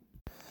Mechir.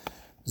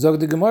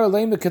 Zog the Gemara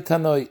Leime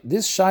Ketanoi,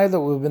 this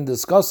shaila we've been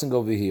discussing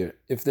over here,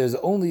 if there's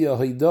only a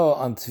haidah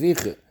on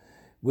tvicha,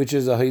 which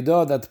is a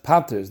haidah that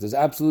patters, there's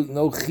absolutely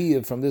no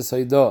chiyuv from this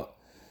haidah,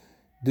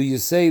 do you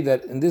say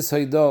that in this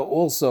haidah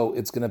also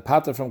it's going to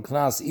patter from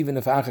knas even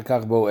if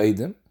achakach bo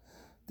edim?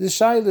 This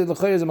shaila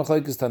l'chayr is a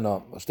machlokes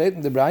tanam. Steht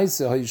in the Braise,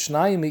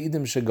 hayushnayim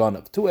me'idim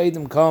sheganav. Two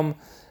edim come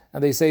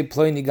and they say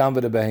ploini gam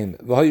v'debehem.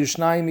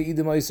 V'hayushnayim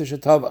me'idim oiser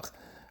shetavach.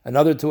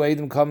 Another two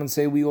edim come and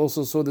say we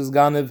also saw this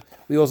ganav,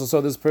 we also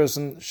saw this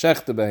person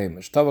shechte behem,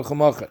 shetavach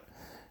u'macher.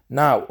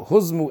 Now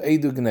huzmu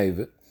edu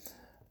gneve.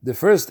 The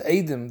first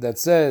edim that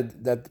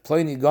said that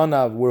ploini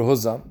ganav were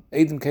huzam,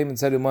 edim came and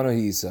said umanu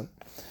hiisam.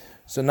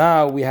 So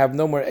now we have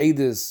no more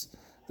edis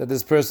that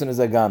this person is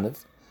a ganav.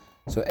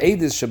 So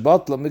edis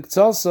shebatla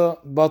miktsasa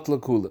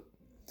batla kula.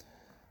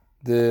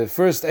 The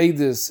first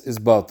edis is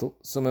batal.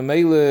 So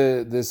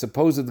memele the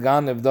supposed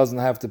ganav doesn't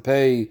have to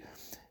pay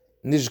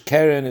nish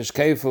keren nish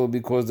kefil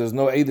because there's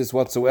no edis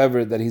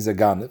whatsoever that he's a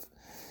ganav.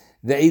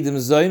 The edim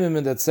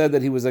zoymim that said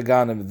that he was a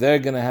ganav, they're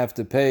going to have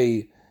to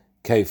pay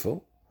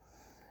kefil.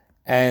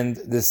 And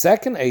the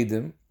second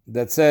edim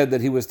that said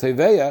that he was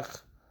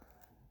teveach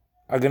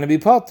are going to be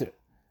pater.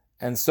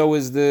 And so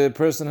is the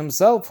person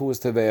himself who was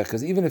teveach,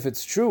 because even if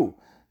it's true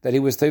that he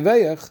was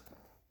teveach,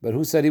 but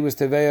who said he was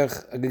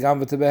teveach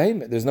agam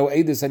v'tebehemet? There's no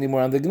edis anymore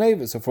on the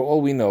gneva, so for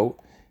all we know,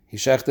 he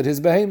shechted his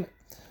behemet.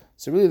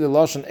 So really the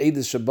lashon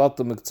edis shabatla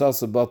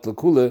miktsasa batla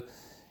kula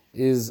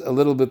is a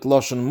little bit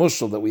lashon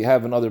mushal that we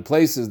have in other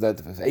places, that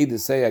if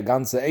edis say a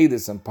ganze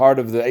edis and part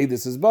of the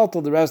edis is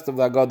batal, the rest of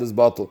the agad is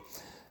batal.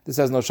 This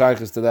has no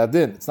shaykhis to that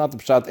din. It's not the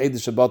pshat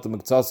edis shabatla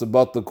miktsasa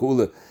batla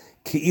kula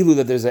ki'ilu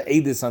that there's a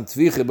edis on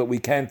tvicha, but we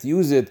can't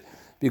use it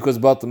because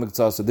batla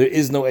miktsasa. There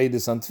is no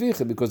edis on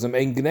tvicha because ein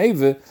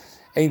gneve,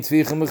 ein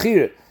tvicha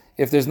mechira.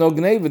 If there's no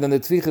gneve, then the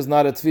tvicha is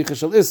not a tvicha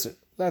shel isser.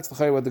 That's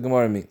the what the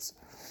Gemara means.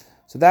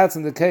 So that's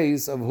in the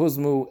case of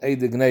huzmu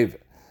eide gneve.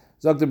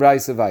 Zog the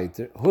Braise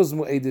weiter,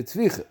 huzmu eide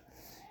tvicha.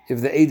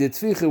 If the eide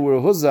tvicha were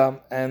huzam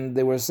and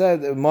they were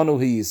said manu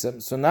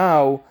hiyisam, so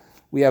now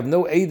we have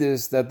no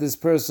edis that this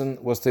person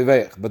was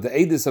teveich, but the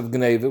edis of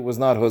gneve was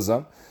not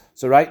huzam.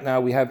 So right now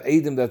we have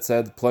edim that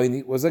said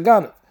ploini was a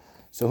ganav.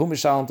 So who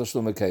mishalim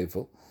tashlum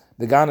kefil?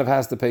 The ganav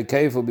has to pay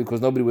kefil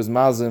because nobody was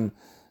mazim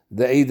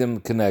the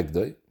edim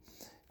kenegdoi.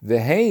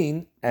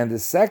 Vehein, and the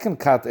second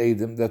kat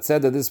edim that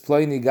said that this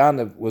ploini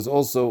ganav was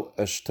also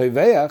a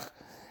shteveach,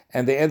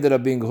 and they ended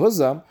up being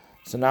huzam.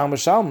 So now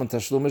mishalim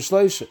tashlum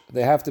shleisha.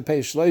 They have to pay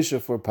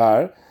shleisha for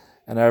par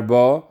and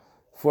arba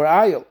for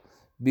ayil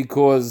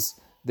because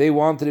they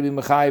wanted to be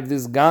mechayiv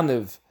this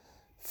ganav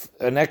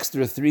an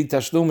extra 3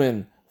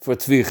 tashlumin for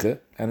tvicha,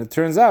 and it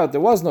turns out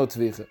there was no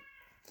tvicha.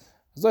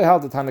 So I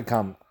held the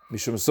Tanakam,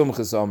 Mishum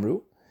Sumchis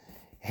Amru,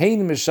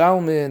 Hein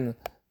Mishalmin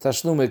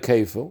Tashlume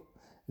Kefil,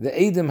 the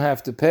Edim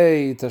have to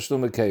pay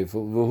Tashlume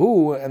Kefil,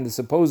 Vuhu, and the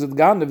supposed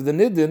Ganav, the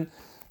Nidin,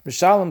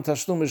 Mishalim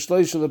Tashlume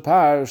Shloish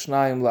Lepar,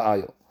 Shnayim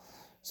La'ayil.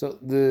 So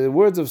the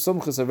words of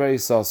Sumchis are very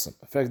saucy.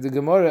 In fact, the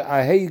Gemara,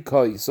 Ahei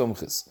Koi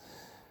Sumchis.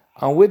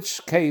 On which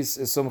case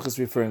is Sumchis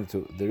referring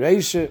to? The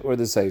Reisha or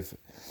the Sefer?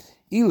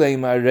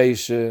 Ileima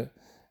Reisha.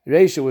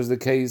 Reisha was the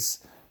case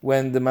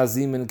when the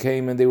Mazimin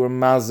came and they were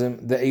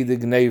Mazim, the Eide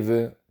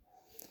Gneve.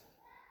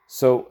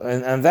 So,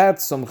 and that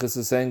Sumchis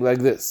is saying like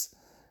this,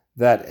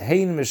 that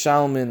Hein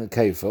Mishalmin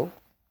Kefil,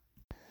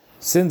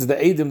 since the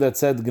Eidim that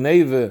said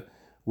Gneve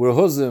were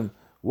Huzim,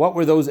 what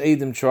were those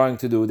Eidim trying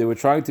to do? They were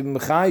trying to be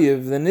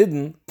Mechayiv, the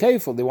Nidin,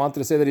 Kefil. They wanted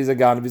to say that he's a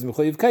Ganav, he's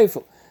Mechayiv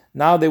Kefil.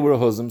 Now they were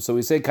Huzim, so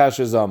we say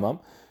Kasher Zamam.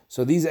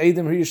 So these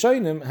Eidim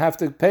Riyashayim have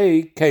to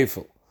pay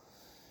Kefil.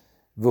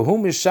 V'hu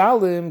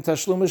mishalim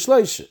tashlum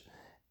shleisha,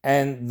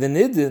 and the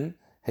nidin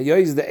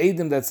hayoyz the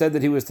edim that said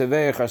that he was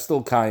teveich are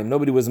still kaim.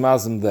 Nobody was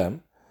mazim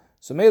them,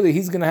 so mainly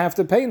he's going to have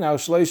to pay now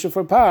shleisha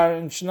for par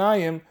and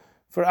shnayim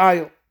for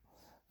ayil.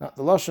 Now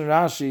the lashon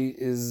Rashi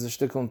is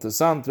shtikul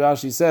interessant.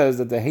 Rashi says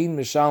that the hein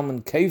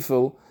mishalman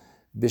kefil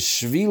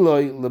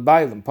b'shviloi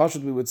lebaylim.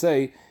 Pashut we would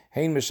say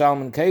hein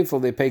mishalman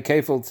kefil. They pay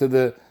kefil to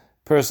the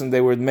person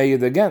they were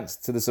made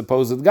against, to the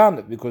supposed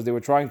ganav, because they were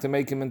trying to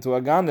make him into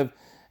a ganav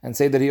and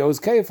say that he owes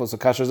kefil. So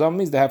kashazam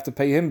means they have to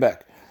pay him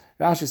back.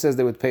 Rashi says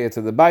they would pay it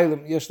to the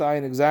bailim. Yesh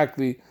ta'ayin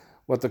exactly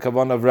what the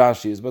kavanah of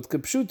Rashi is. But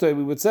kipshuta,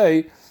 we would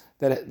say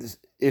that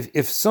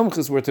if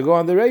sumchis were to go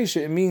on the reisha,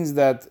 it means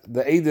that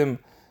the edim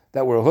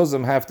that were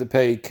huzim have to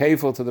pay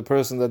kefil to the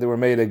person that they were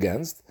made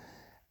against,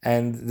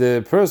 and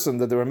the person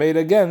that they were made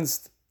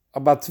against,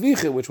 about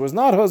tvicha, which was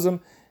not huzim,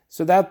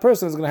 so that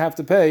person is going to have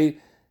to pay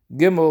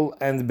gimel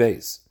and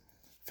beis.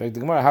 In fact,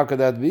 the Gemara, how could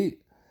that be?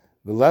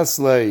 The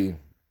Leslie,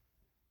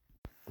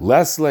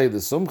 the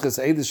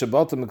Sumchis Eide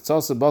Shabbat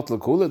Miktsasa Batla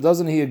Kula,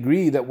 doesn't he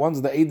agree that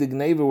once the Eide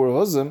Gneve were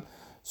Huzim,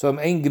 so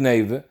ain't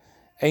Gneve,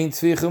 ain't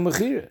Tvicha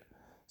Mechira?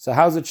 So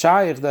how's it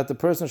shaykh that the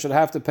person should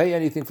have to pay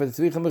anything for the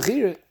Tvicha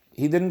Mechira?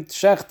 He didn't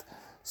shecht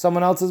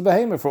someone else's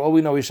behemoth. For all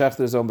we know, he shechted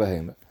his own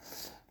behemoth.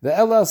 The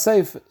Ella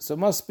Sefer, so it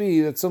must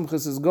be that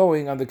Sumchis is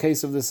going on the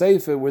case of the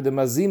Sefer where the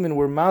Mazimin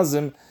were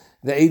Mazim,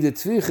 the Eide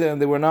Tvicha,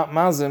 and they were not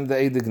Mazim, the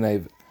Eide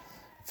Gneve.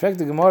 Fragt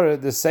the Gemara,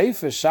 the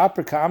Seife,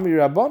 Shaper Ka'amri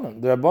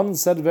Rabbanon. The Rabbanon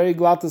said very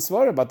glad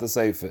svar about the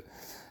Seife,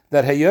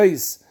 that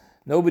Hayois,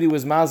 nobody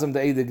was mazam the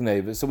Eidig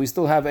Gneva, so we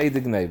still have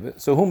Eidig Gneva.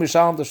 So whom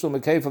Mishalem Tashlum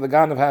Kefa, the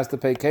Ganav has to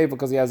pay Kefa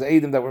because he has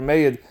Eidim that were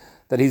made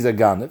that he's a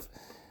Ganav.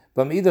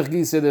 But M'idach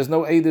Gisa, there's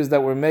no Eidim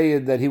that were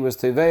made that he was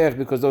Teveach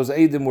because those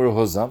Eidim were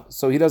Huzam,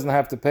 so he doesn't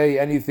have to pay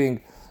anything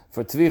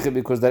for Tvicha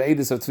because that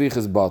Eidis of Tvicha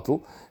is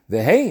bottle.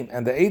 The Haim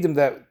and the Eidim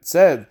that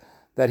said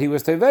that he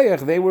was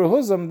Teveach, they were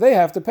Huzam, they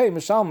have to pay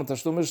Mishalem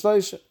Tashlum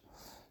Mishloisha.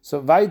 So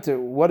weiter,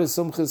 what is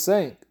Sumcha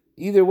saying?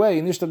 Either way,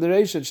 Nisht of the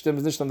Reisha, Shtem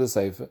is Nisht on the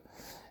Seife.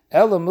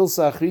 Ela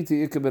Milsa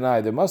Achriti Ike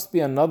Benai. There must be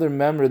another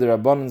member, the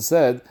Rabbanan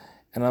said,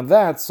 and on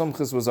that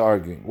Sumchas was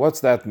arguing. What's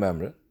that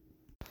member?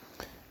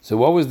 So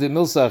what was the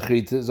Milsa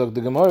Achriti? Zog the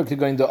Gemara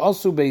going to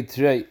Asu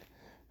Beitrei.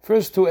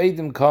 First two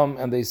Eidim come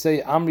and they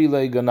say Amri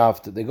Le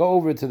Ganavta. They go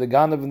over to the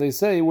Ganav and they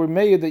say, we're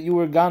made that you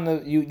were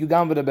Ganav, you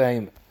gamved a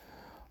behemoth.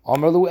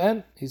 Amr Lu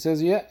En, he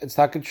says, yeah, it's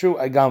taka true,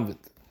 I gamved.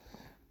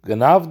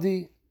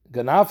 Ganavti,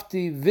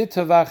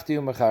 vitavachti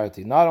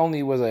umacharti. Not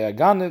only was I a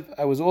Ganav,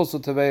 I was also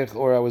Taveich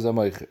or I was a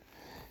Moicher.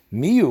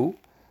 Miu,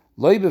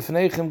 loy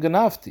b'fneichem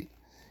ganavti.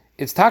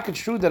 It's taka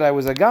true that I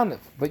was a Ganav,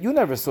 but you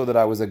never saw that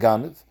I was a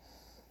Ganav.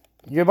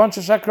 You're a bunch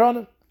of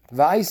shakranim.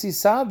 Va'isi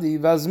sadi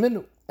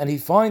vazminu. And he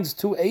finds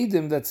two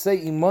Eidim that say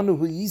imanu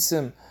hu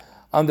yisim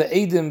on the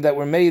Eidim that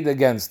were made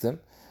against him.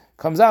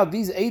 Comes out,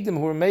 these Eidim who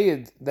were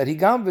made that he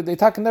gamved, they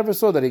taka never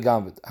saw that he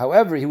gamved.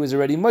 However, he was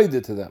already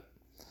moided to them.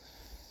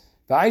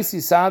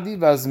 Va'isi sadi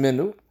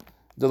vazminu.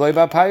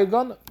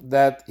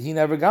 That he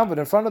never gamved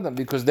in front of them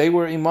because they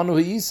were imanu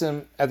hu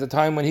yisim at the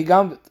time when he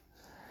gamved.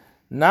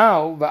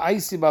 Now,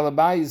 va'isi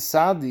balabai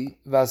sadi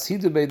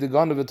v'ashidu bei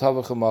degon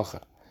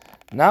v'tavach.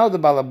 Now the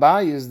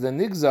Balabayis, the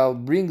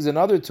Nigzal, brings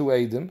another two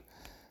Eidim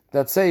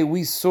that say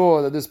we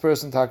saw that this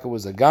person Taka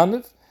was a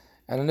Ganav,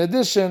 and in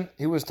addition,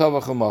 he was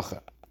Tavach Umacha.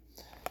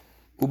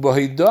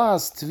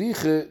 Ubahidas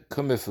Tviche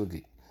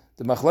Kamifilgi.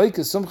 The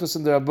Machlaikes Sumchas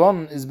and the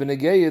Rabbanon is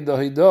Benegeye the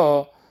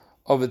Hidah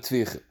of a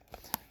Tviche.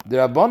 The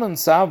Rabbanon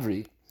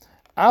Savri,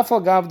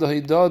 Afal Gav the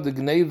Hidah the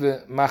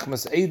Gneve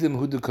Machmas Eidim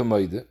Hu de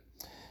Kamoide.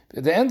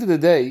 At the end of the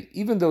day,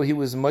 even though he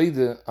was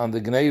Moide on the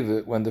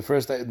Gneve, when the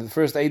first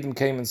Eidim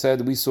came and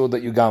said, we saw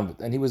that you gamved,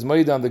 and he was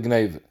Moide on the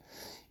Gneve,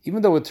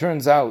 even though it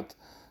turns out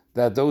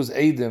that those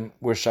Eidim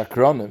were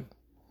Shakronim,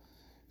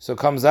 so it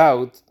comes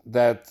out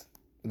that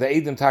the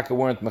Eidim Taka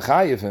weren't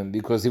Mechayev him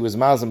because he was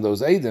Mazam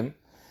those Eidim,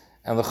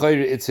 and the Chayr,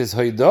 it's his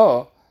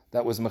Haidah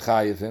that was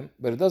Mechayev him,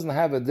 but it doesn't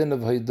have a din of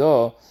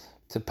Haidah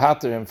to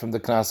pater him from the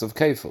Knas of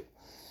Kefil,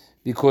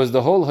 because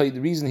the whole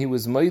reason he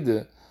was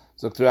Moide,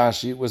 Dr.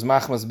 Rashi, was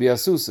Machmas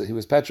Biasusa. He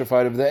was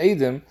petrified of the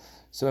Eidim,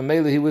 so in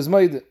Mele he was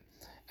Moide.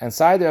 And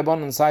Sai the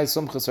Rabbanon and Sai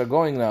Sumchas are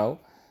going now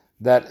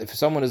that if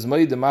someone is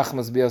Moide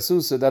Machmas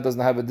Biasusa, that doesn't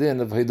have a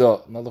din of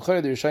Haidah. Now the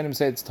Chayr, the Rishonim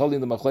say it's totally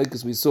in the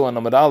Machlekes we saw on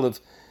Amad Aleph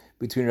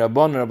between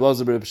Rabban and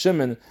Rabbi Reb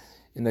Shimon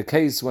in the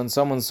case when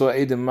someone saw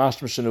Eidim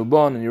Mashmash and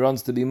Uban and he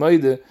runs to be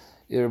Moide,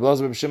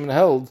 Rabbi Reb Shimon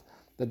held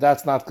that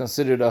that's not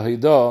considered a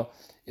Haidah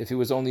if he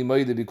was only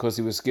Moide because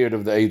he was scared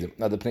of the Eidim.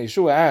 Now the Pnei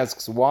Shua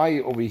asks, why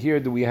over here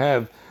do we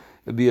have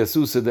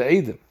Biasusa the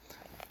Eidim?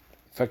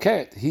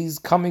 Faket, he's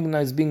coming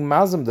now, he's being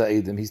mazam the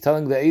Eidim. He's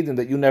telling the Eidim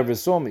that you never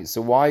saw me. So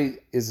why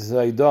is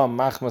Haidah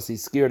Machmas,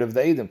 he's scared of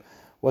the Eidim?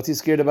 What's he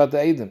scared about the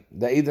Eidim?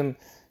 The Eidim,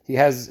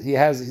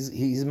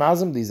 he's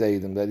mazam these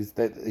Eidim,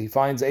 that he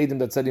finds Eidim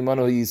that said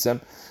Imanu Yisem,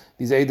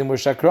 these Eidim were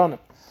Shakronim.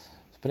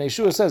 Pnei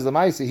Shua says, the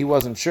Maisi, he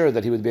wasn't sure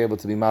that he would be able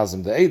to be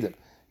mazam the Eidim.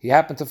 He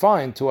happened to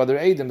find two other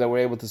Eidim that were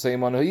able to say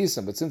Imanu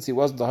Yisem, but since he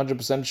wasn't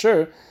 100%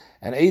 sure,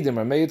 and Eidim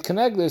are made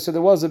connected, so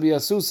there was a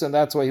Biasus, and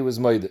that's why he was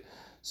Moide.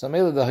 So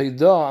Mele the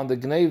Haidah on the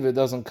Gneve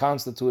doesn't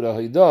constitute a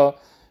Haidah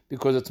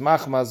because it's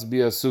Machmas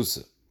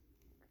Biasus.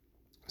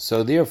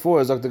 So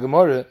therefore, as Dr.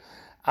 Gemara,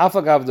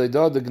 Afagav the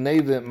Haidah the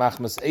Gneve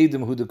Machmas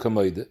Eidim Hu de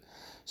Kamoide.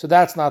 So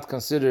that's not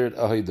considered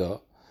a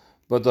Haidah.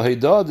 But the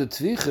Haidah the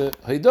Tviche,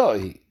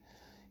 Haidah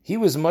he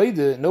was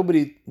Moide,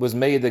 nobody was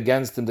made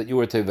against him that you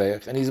were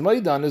Teveich, and he's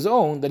Moide on his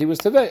own that he was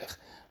Teveich.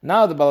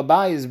 Now the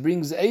Balabayis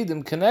brings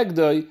Eidim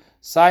Kenegdoi,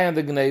 Sai on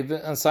the Gneve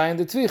and Sai on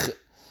the Tviche.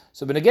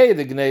 So Benegei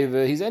the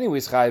Gneve, he's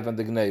anyways Chayiv on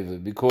the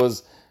Gneve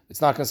because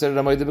it's not considered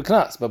a Moide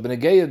B'Knas. But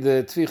Benegei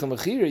the Tviche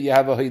Mechira, you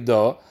have a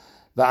Haidah,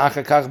 the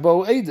Achakach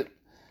Bo Eidim.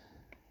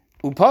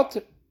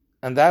 Upater.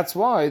 And that's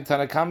why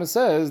Tanakama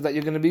says that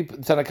you're going to be,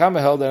 Tanakama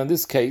held that in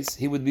this case,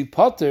 he would be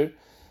Potter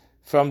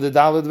from the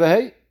Daled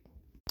Vehei.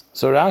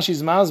 So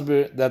Rashi's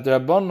Masber, that the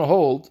Rabban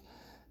hold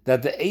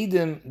that the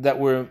Eidim that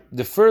were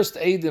the first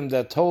Eidim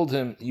that told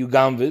him, you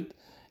Gamvid,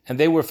 and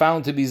they were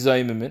found to be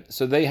Zaymimin,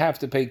 so they have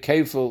to pay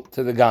kefil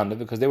to the Ganav,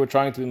 because they were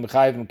trying to be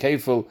Mechayiv and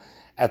kefil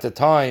at the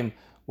time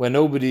when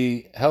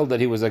nobody held that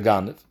he was a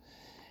Ganav.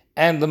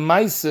 And the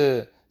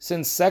Maisa,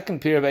 since second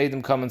pair of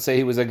Eidim come and say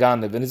he was a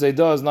Ganav, and his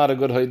Eidah is not a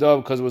good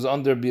Eidah because it was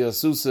under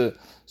Biasusa,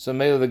 so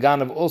maybe the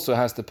Ganav also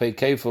has to pay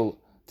kefil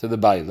to the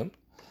Bailim.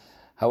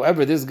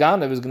 However, this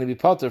Ganav is going to be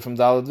Potter from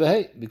Dalad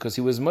Vehei, because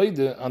he was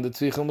Moide on the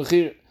Tvichel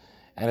Mechir,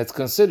 and it's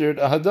considered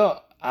a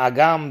Hadah.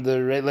 Agam,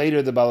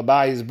 later the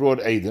Balabayis brought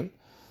Eidim,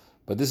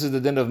 but this is the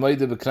din of Moide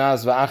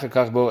B'Knas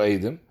V'Achakach Bo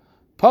Eidim,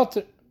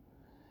 Potter.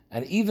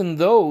 And even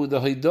though the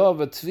Haidah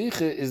of a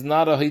Tvicha is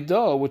not a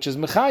Haidah which is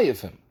Mechayev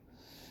him,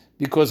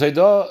 because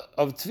Haidah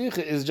of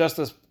Tvicha is just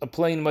a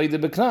plain Moide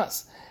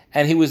B'Knas,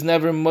 and he was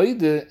never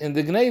Moide in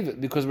the Gneva,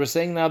 because we're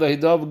saying now the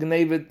Haidah of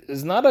Gneva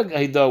is not a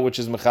Haidah which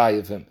is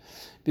Mechayev him,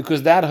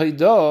 because that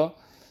Haidah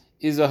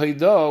is a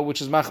Haidah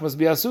which is Machmas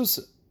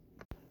Biasusa.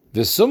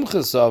 The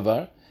Sumcha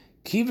Savar,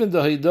 Kiven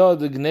the Haidah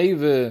the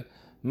Gneva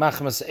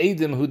Machmas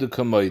Eidim Hu the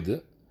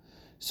Kamoide,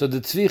 so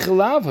the Tvicha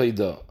Lav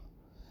Haidah.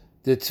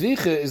 The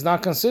Tvicha is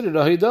not considered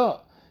a Haidah,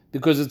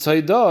 because it's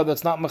Haidah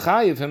that's not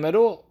Mechayev him at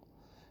all.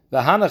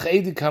 The Hanach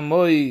Eidi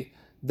Kamoi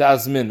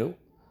Dazminu,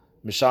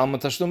 Mishal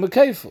Matashlum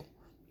Mekefel,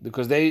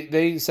 because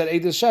they said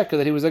Eidis Sheker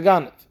that he was a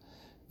Ganav.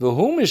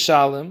 V'hu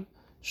Mishalim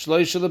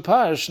Shloish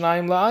Lepar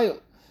Shnaim La'ayil.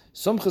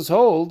 Sumchus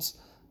holds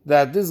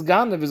that this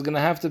Ganav is going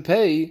to have to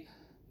pay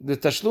the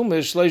Tashlum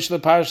Shloish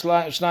Lepar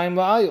Shnaim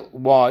La'ayil.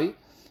 Why?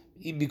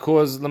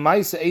 Because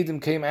Lamaisa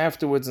Eidim came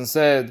afterwards and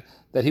said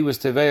that he was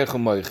Teveach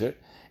U'Moicher,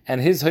 and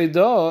his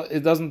Haidah, it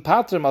doesn't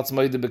pater Matz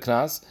Moide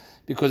B'Knas,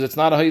 because it's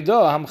not a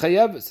Haidah, Ham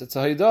Chayevis. It's a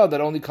Haidah that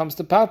only comes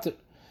to pater.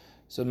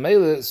 So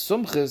Mele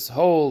Sumchis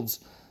holds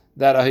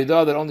that a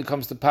Haidah that only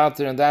comes to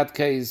pater, in that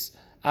case,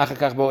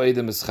 Achakach Bo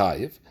Eidim is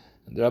Chayev.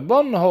 And the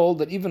Rabban hold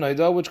that even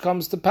Haidah which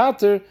comes to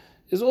pater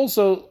is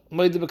also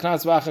Moide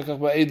B'Knas V'Achakach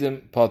Bo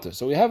Eidim pater.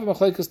 So we have a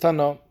Machlekes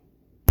Tana.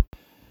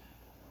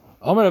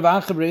 You have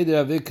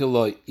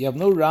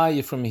no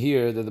raya from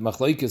here that the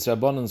Machlekes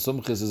Rabban and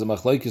Sumchis is a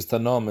Machlekes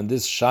Tanam, and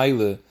this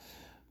Shaila,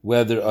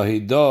 whether a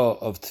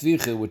Haidah of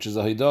Tvicha, which is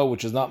a Haidah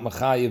which is not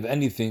Mechayev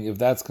anything, if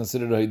that's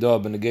considered a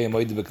Haidah, B'negei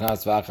Moide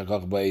B'Knas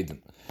V'Achakach B'Eidim.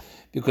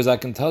 Because I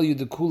can tell you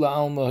the Kula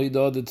Alma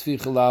Haidah, the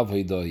Tvicha Lav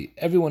Haidah.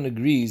 Everyone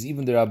agrees,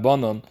 even the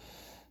Rabbanon,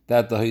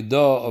 that the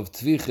Haidah of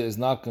Tvicha is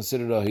not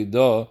considered a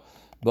Haidah,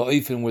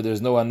 Ba'ifin where there's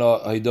no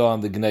Haidah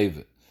on the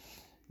Gneva.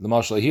 The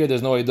Mashal here,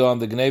 there's no Haidah on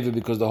the Gneva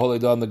because the whole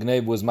Haidah on the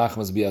Gneva was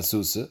Machmas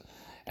Biasusa,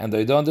 and the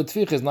Haidah on the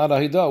Tvicha is not a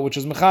Haidah which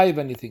is Mechayev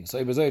anything. So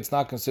it's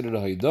not considered a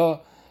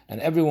Haidah,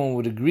 and everyone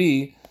would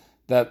agree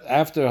that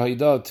after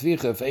Haidah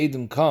Tvicha, if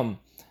Eidim come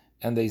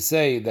and they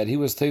say that he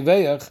was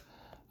Teveach,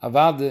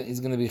 Avada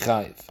is going to be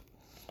Chayev.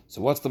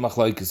 So what's the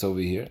Machlekes over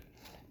here?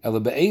 There's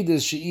another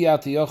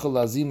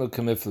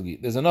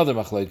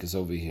Machlekes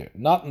over here,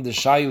 not in the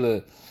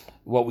Shaila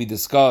what we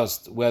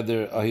discussed,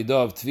 whether a Haidah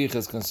of Tvicha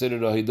is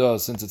considered a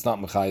Haidah since it's not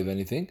Mechayev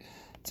anything.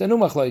 It's a new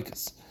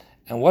Machlekes.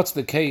 And what's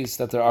the case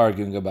that they're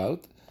arguing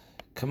about?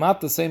 Come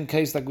out the same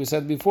case like we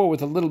said before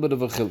with a little bit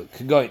of a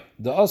chiluk.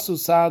 The Asu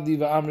Sadi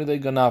v'Amri they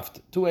ganaft.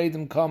 Two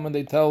Eidim come and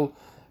they tell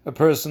a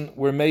person,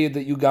 we're made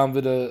that you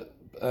gamvid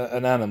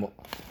an animal.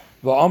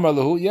 V'Amar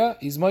lahu, yeah,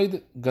 he's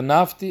made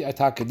ganafti, I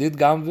did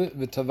gamve,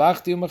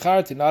 v'tavachti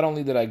u'mecharti. Not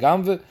only did I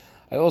gamve,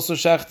 I also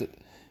shechted.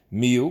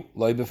 Miu,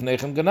 loy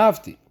b'fnechem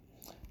ganafti.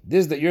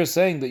 This that you're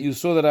saying that you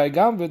saw that I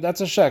gamve,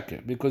 that's a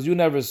sheker, because you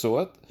never saw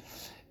it.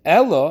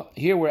 Ella,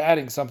 here we're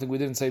adding something we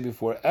didn't say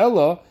before.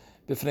 Ella,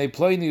 b'fnei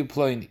ploini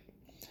u'ploini.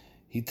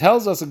 He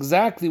tells us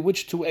exactly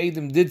which two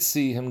Eidim did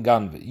see him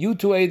gamve. You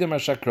two Eidim are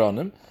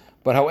shakronim,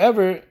 but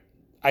however,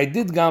 I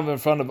did gamve in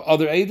front of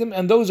other Eidim,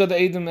 and those are the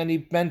Eidim, and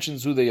he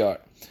mentions who they are.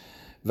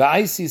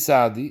 Va'isi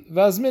Sadi,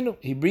 v'azminu.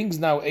 He brings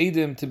now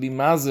Eidim to be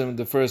mazim,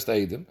 the first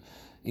Eidim,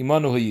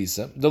 imanu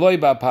hayisa, deloy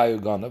ba'payu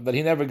ganav, that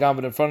he never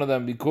gamved in front of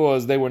them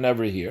because they were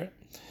never here.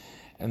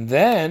 And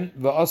then,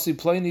 va'asi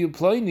ploini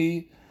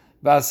u'ploini,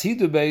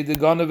 v'ashidu bei de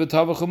ganav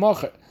v'tavach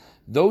u'mocher.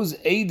 Those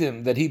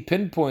Eidim that he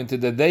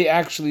pinpointed that they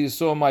actually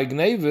saw my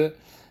gneva,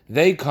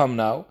 they come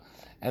now,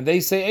 and they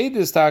say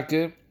Eidis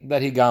take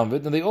that he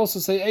gamved, and they also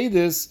say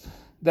Eidis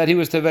that he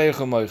was teveich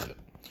u'mocher.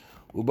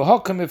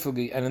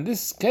 And in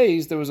this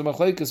case, there was a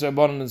machlekes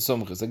Rabbanan and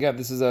Sumchis. Again,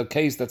 this is a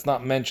case that's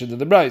not mentioned in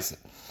the Brisa.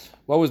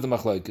 What was the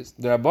machlekes?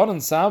 The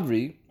Rabbanan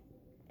Savri,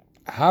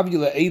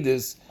 Havila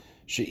Eidis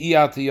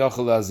she'iyati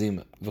yochel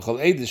azima. V'chol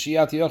Eidis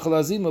she'iyati yochel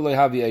azima lo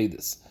havi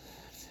Eidis.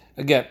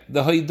 Again,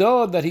 the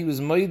Haidah that he was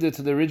made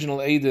to the original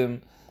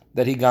Eidim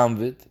that he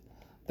gamvit,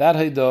 that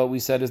Haidah, we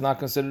said, is not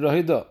considered a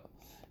Haidah,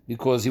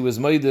 because he was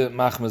made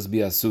machmas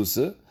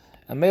biasusa,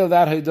 and male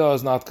that Haidah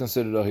is not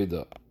considered a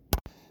Haidah.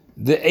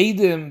 The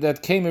Eidim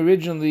that came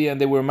originally and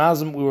we were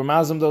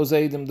mazim those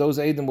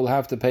Eidim will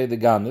have to pay the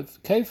Ganiv,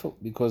 kefil,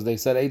 because they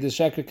said Eidim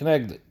Sheker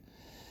connected.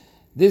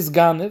 This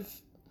Ganiv,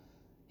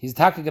 he's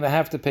taka going to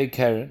have to pay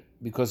Keren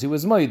because he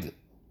was made.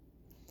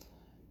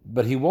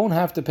 But he won't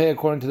have to pay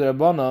according to the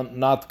Rabbanon,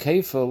 not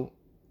kefil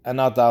and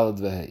not dalad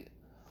v'hei.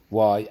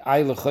 Why?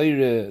 Ay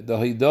l'chayre, the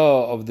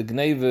Haidah of the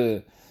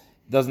Gneva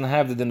doesn't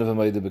have the din of a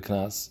Moide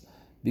B'Knas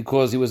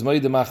because he was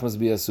Moide Machmas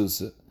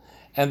Biasusa.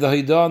 And the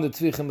Haidah and the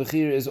Tvicha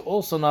Mechir is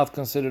also not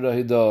considered a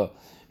Haidah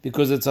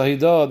because it's a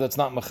Haidah that's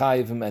not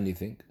Mechayev him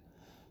anything.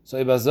 So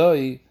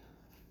Ibazoi,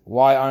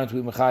 why aren't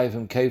we Mechayev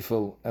him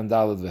Kefil and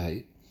Dalad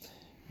V'hei?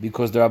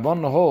 Because the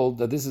Rabban hold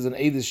that this is an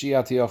Eidis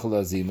Shi'ati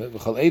Yochel Azima.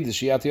 V'chol Eidis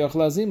Shi'ati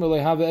Yochel Azima lo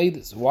have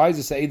Eidis. Why is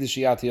this Eidis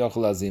Shi'ati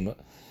Yochel Azima?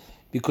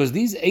 Because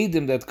these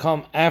Eidim that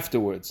come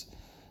afterwards,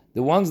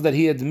 the ones that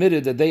he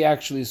admitted that they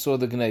actually saw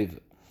the Gneva,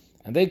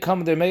 And they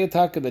come their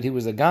meyataka that he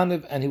was a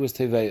ganiv and he was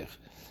teveich.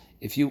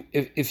 If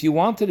you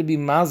wanted to be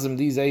mazim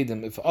these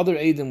Eidim, if other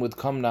Eidim would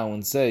come now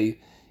and say,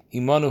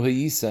 Imanu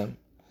Hayisem,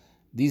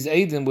 these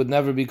Eidim would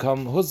never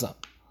become Huzam.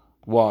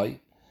 Why?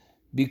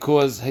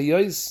 Because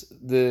Hayos,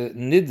 the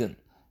Nidin,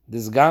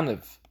 this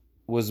Ganiv,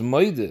 was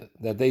Moide,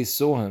 that they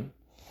saw him.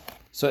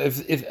 So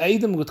if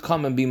Eidim would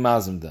come and be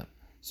mazim them,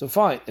 so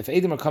fine. If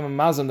Eidim are coming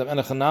mazim them,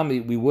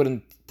 Enochanami, we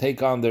wouldn't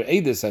take on their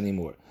Eidis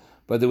anymore.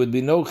 But there would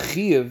be no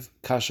Chiyuv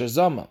Kasher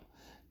Zamam.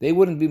 They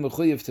wouldn't be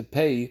Mechuyev to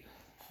pay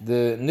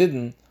the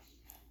Nidin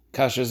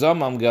Kasher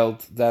Zamam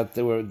geld that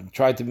they were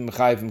tried to be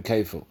Mechayev and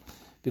Kefil.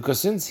 Because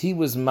since he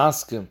was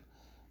maskim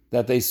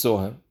that they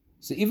saw him,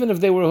 so even if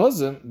they were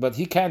Huzim, but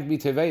he can't be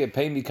Teveya,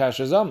 pay me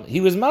Kasher Zamam. He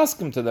was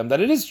maskim to them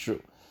that it is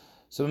true.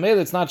 So maybe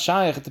it's not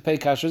Shaykh to pay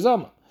Kasher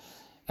Zamam.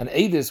 An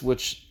Eidis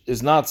which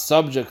is not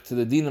subject to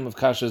the dinam of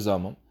Kasher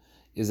Zamam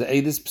is an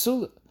Eidis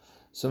Psula.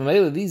 So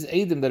maybe these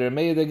Eidim that are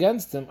made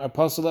against him are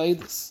Pasula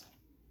Eidis.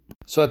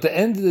 So at the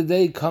end of the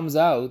day comes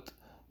out,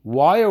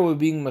 why are we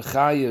being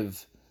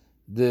Mechayev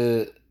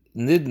the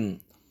Nidin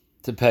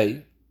to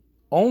pay?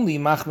 Only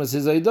Machmas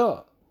his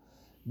Eidah.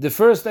 The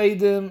first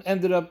Eidim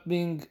ended up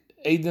being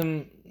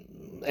Eidim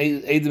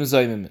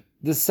Zayimim.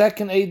 The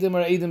second Eidim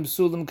are Eidim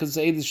Psulim because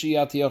Eidim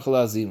Shiyat Yachal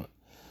Azima.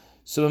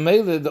 So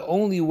the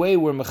only way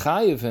we're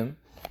Mechayev him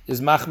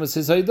is Machmas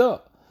his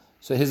Eidah.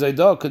 So his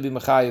Eidah could be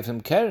Mechayev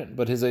him Keren,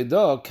 but his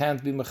Eidah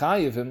can't be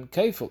Mechayev him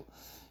Kefil.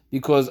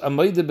 Because a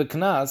Moide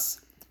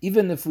Beknas,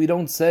 even if we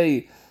don't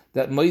say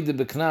that Moide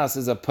Beknas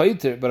is a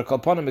Paiter, but a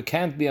Kalpanim, it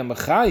can't be a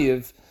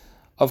Mechayev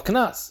of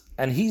Knas.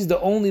 And he's the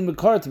only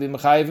Mekar to be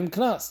Mechayev him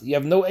Knas. You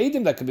have no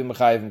Eidim that could be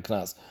Mechayev him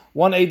Knas.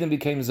 One Eidim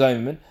became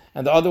Zaymin,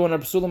 and the other one are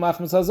Psulam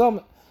Achmas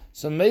Hazam.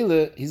 So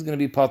Mele, he's going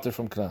to be Pater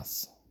from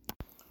Knas.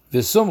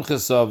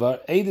 V'sumchis avar,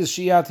 Eidis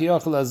Shiyat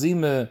Yachal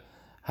Azime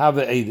have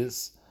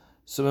Eidis.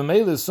 So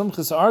Mele,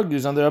 Sumchis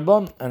argues on the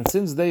Rabban, and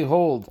since they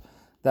hold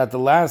that the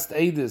last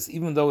Eidis,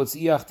 even though it's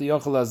Iyach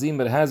Yachal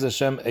Azim, it has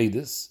Hashem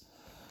Eidis,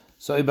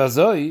 so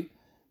Ibazoi,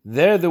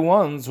 they're the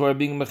ones who are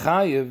being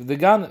Mechayev, the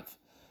Ganev.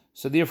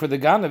 So therefore the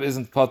Ganev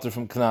isn't Pater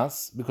from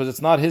Knas, because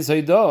it's not his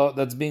Heidah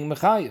that's being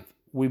Mechayev.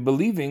 We're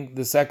believing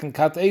the second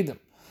Kat Eidim.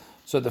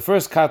 So the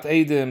first Kat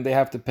Eidim, they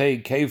have to pay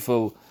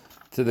Kefil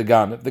to the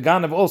Ganev. The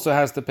Ganev also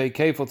has to pay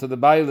Kefil to the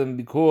Bailim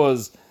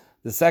because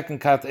the second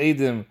Kat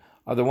Eidim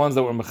are the ones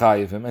that were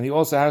Mechayev him. And he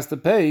also has to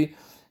pay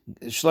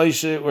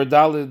Shleisha or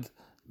Dalid,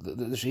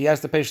 he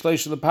has to pay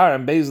Shleisha Lepar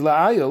and Beis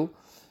La'ayil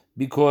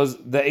because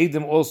the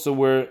Eidim also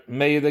were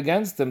made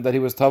against him that he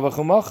was Tavach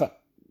U'Macha.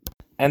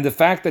 And the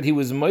fact that he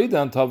was made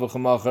on Tavach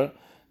U'Macha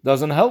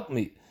doesn't help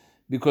me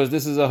because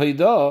this is a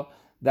Haidah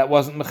that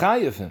wasn't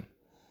Mechayev him.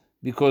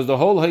 Because the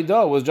whole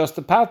Haidah was just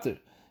a pater.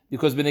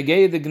 Because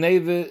B'negei the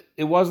Gneve,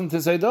 it wasn't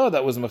his Haidah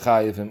that was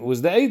Mechayev him, it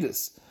was the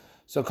Eidis.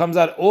 So it comes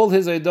out all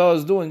his Haidah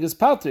is doing is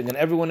patering, and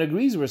everyone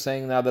agrees we're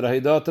saying now that a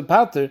Haidah to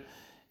pater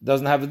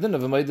doesn't have a din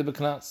of a Maida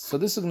B'Knas. So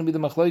this is going to be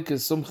the Machlokes,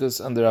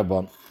 Sumchis, and the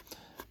Rabban.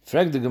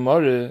 Frag the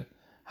Gemara,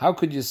 how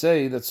could you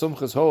say that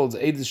Sumchis holds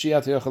Eidis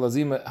Shiyat Yachal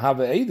Azim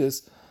have a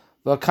Eidis?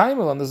 Well,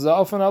 Kaimel, and this is the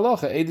often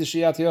halacha, Eidis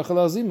Shiyat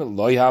Yachal Azim,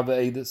 loy have a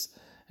Eidis.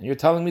 And you're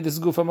telling me this is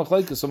Gufa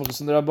Machlokes, Sumchis,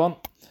 and the Rabban.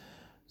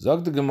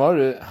 Zog the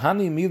Gemara,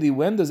 Hani Mili,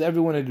 when does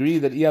everyone agree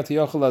that Iyat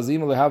Yachal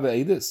Azim will have a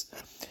Eidis?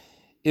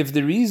 If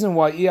the reason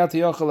why Iyat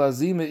Yachal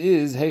Azim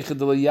is Heichad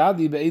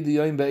Yadi Be'edi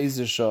Yoim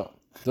Be'ezir Shah,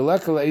 the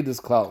Lekal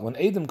Eidis Klal, when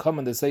Eidim come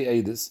and they say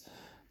Eidis,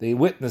 they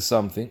witness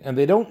something, and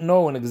they don't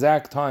know an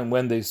exact time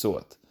when they saw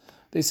it.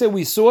 They say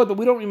we saw it, but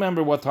we don't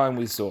remember what time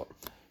we saw it.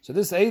 So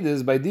this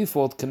Eidis, by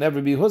default, can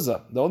never be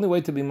Huzah. The only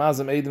way to be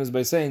Mazam Eidim is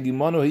by saying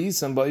Yimanu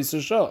Ha'isem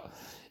Ba'ezir Shah.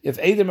 If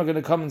Eidim are going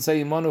to come and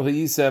say Yimanu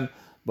Ha'isem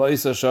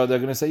Ba'isa Shah, they're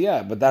going to say,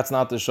 yeah, but that's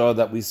not the Shah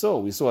that we saw.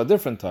 We saw a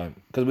different time,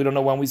 because we don't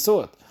know when we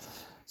saw it.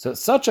 So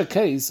such a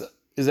case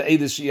is an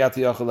Eidis Shiyat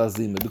Yachal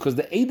Azima, because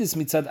the Eidis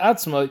Mitzad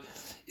Atzmai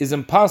is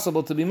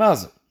impossible to be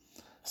Mazim.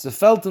 So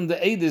felt in the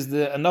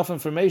Eidis enough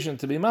information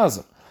to be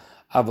Mazim.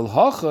 Aval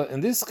Hacha,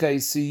 in this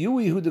case,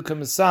 Siyui Hu de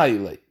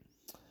Kamisayile.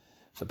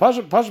 So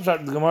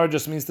Pashup the Gemara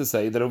just means to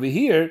say that over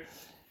here,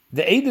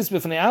 the Eidis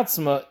B'fnei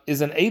Atzma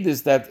is an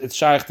Eidis that it's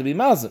shaykh to be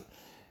Mazim.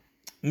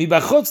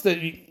 Mibachutz,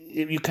 that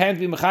you can't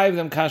be Mechayev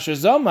them Kasher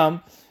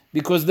Zamam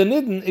because the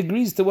Nidin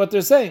agrees to what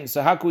they're saying.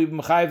 So how can we be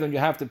Mechayev them? You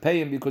have to pay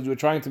him because you're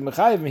trying to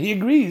Mechayev him. He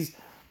agrees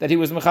that he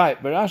was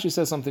Mechayev. But Rashi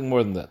says something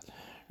more than that.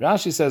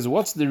 Rashi says,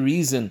 what's the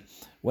reason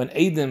when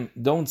Eidim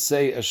don't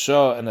say a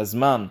Shah and a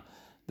Zman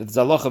that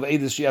the Zalach of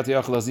Eidis Shiyat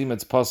Yachal Azim,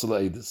 it's possible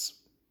Eidis?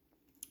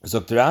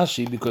 So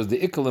Rashi, because the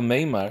Ikal and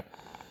Meimar,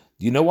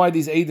 do you know why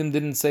these Eidim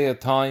didn't say a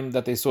time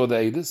that they saw the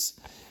Eidis?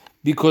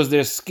 Because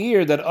they're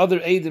scared that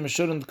other Eidim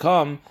shouldn't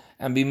come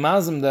and be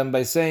mazim them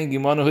by saying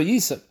Yimanu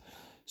Ha'yisem.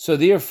 So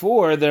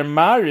therefore, they're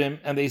marim,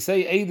 and they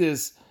say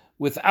Eidis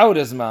without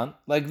Azman.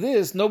 Like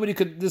this, nobody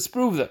could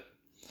disprove them.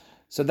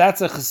 So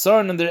that's a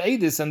chesarn in their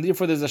Eidis, and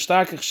therefore there's a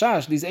stark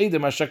chash. These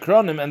Eidim are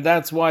shakronim, and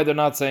that's why they're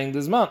not saying the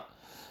Zman.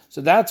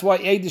 So that's why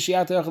Eidis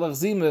Shiyat Yachal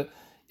Azim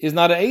is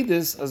not a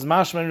Eidis, as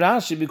Mashman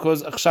Rashi,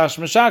 because Achshash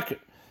Meshakr.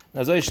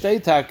 Now, so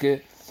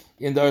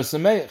in the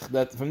Arsameich,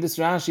 that from this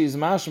Rashi is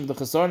Mashim, the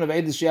Chesaron of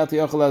Eides Shiat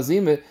Yochel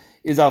Azime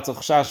is also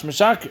Chash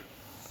Meshaker.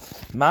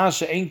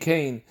 Masha Ein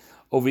Kain,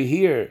 over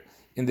here,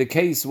 in the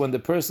case when the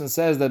person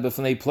says that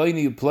B'fnei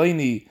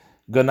Ploni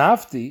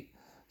Ganafti,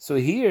 so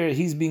here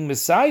he's being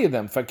Messiah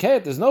them.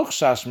 Faket, there's no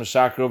Chash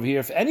Meshaker over here.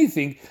 If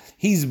anything,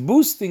 he's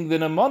boosting the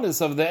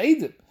Namonis of the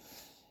Eidim,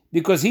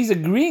 because he's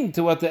agreeing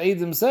to what the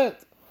Eidim said.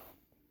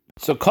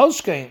 So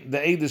Kolshkein, the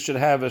Eidos should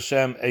have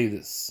Hashem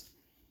Eidos.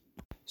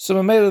 So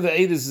Mamela, the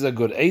Eidos is a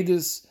good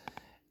Eidos,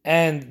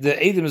 and the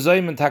Eidim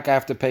Zayman Tak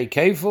have to pay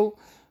Kefil,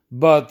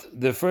 but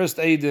the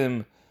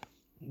second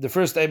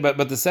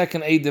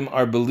Eidim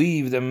are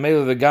believed, and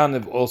Mamela the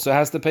Ganib also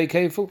has to pay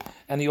Kefil,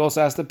 and he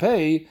also has to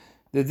pay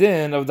the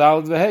din of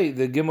Dalad Vehei,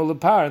 the Gimel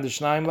Lepar, and the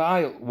Shnaim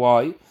La'ayil.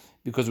 Why?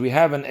 Because we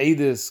have an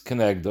Eidos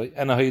Kenegdoi,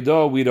 and a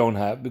Haidah we don't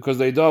have, because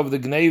the Haidah of the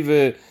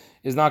Gneve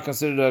is not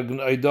considered a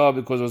Haidah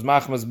because it was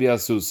Machmas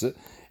Biasusa,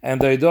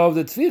 and the Haidah of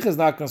the Tfich is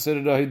not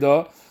considered a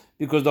Haidah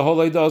because the whole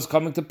Haidah is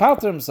coming to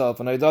Pater himself,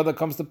 and Haidah that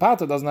comes to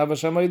Pater doesn't have a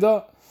Shem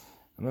Haidah.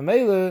 And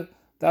Mamela,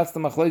 that's the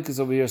Machlekes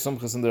over here,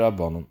 Sumchas and the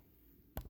Rabbanon.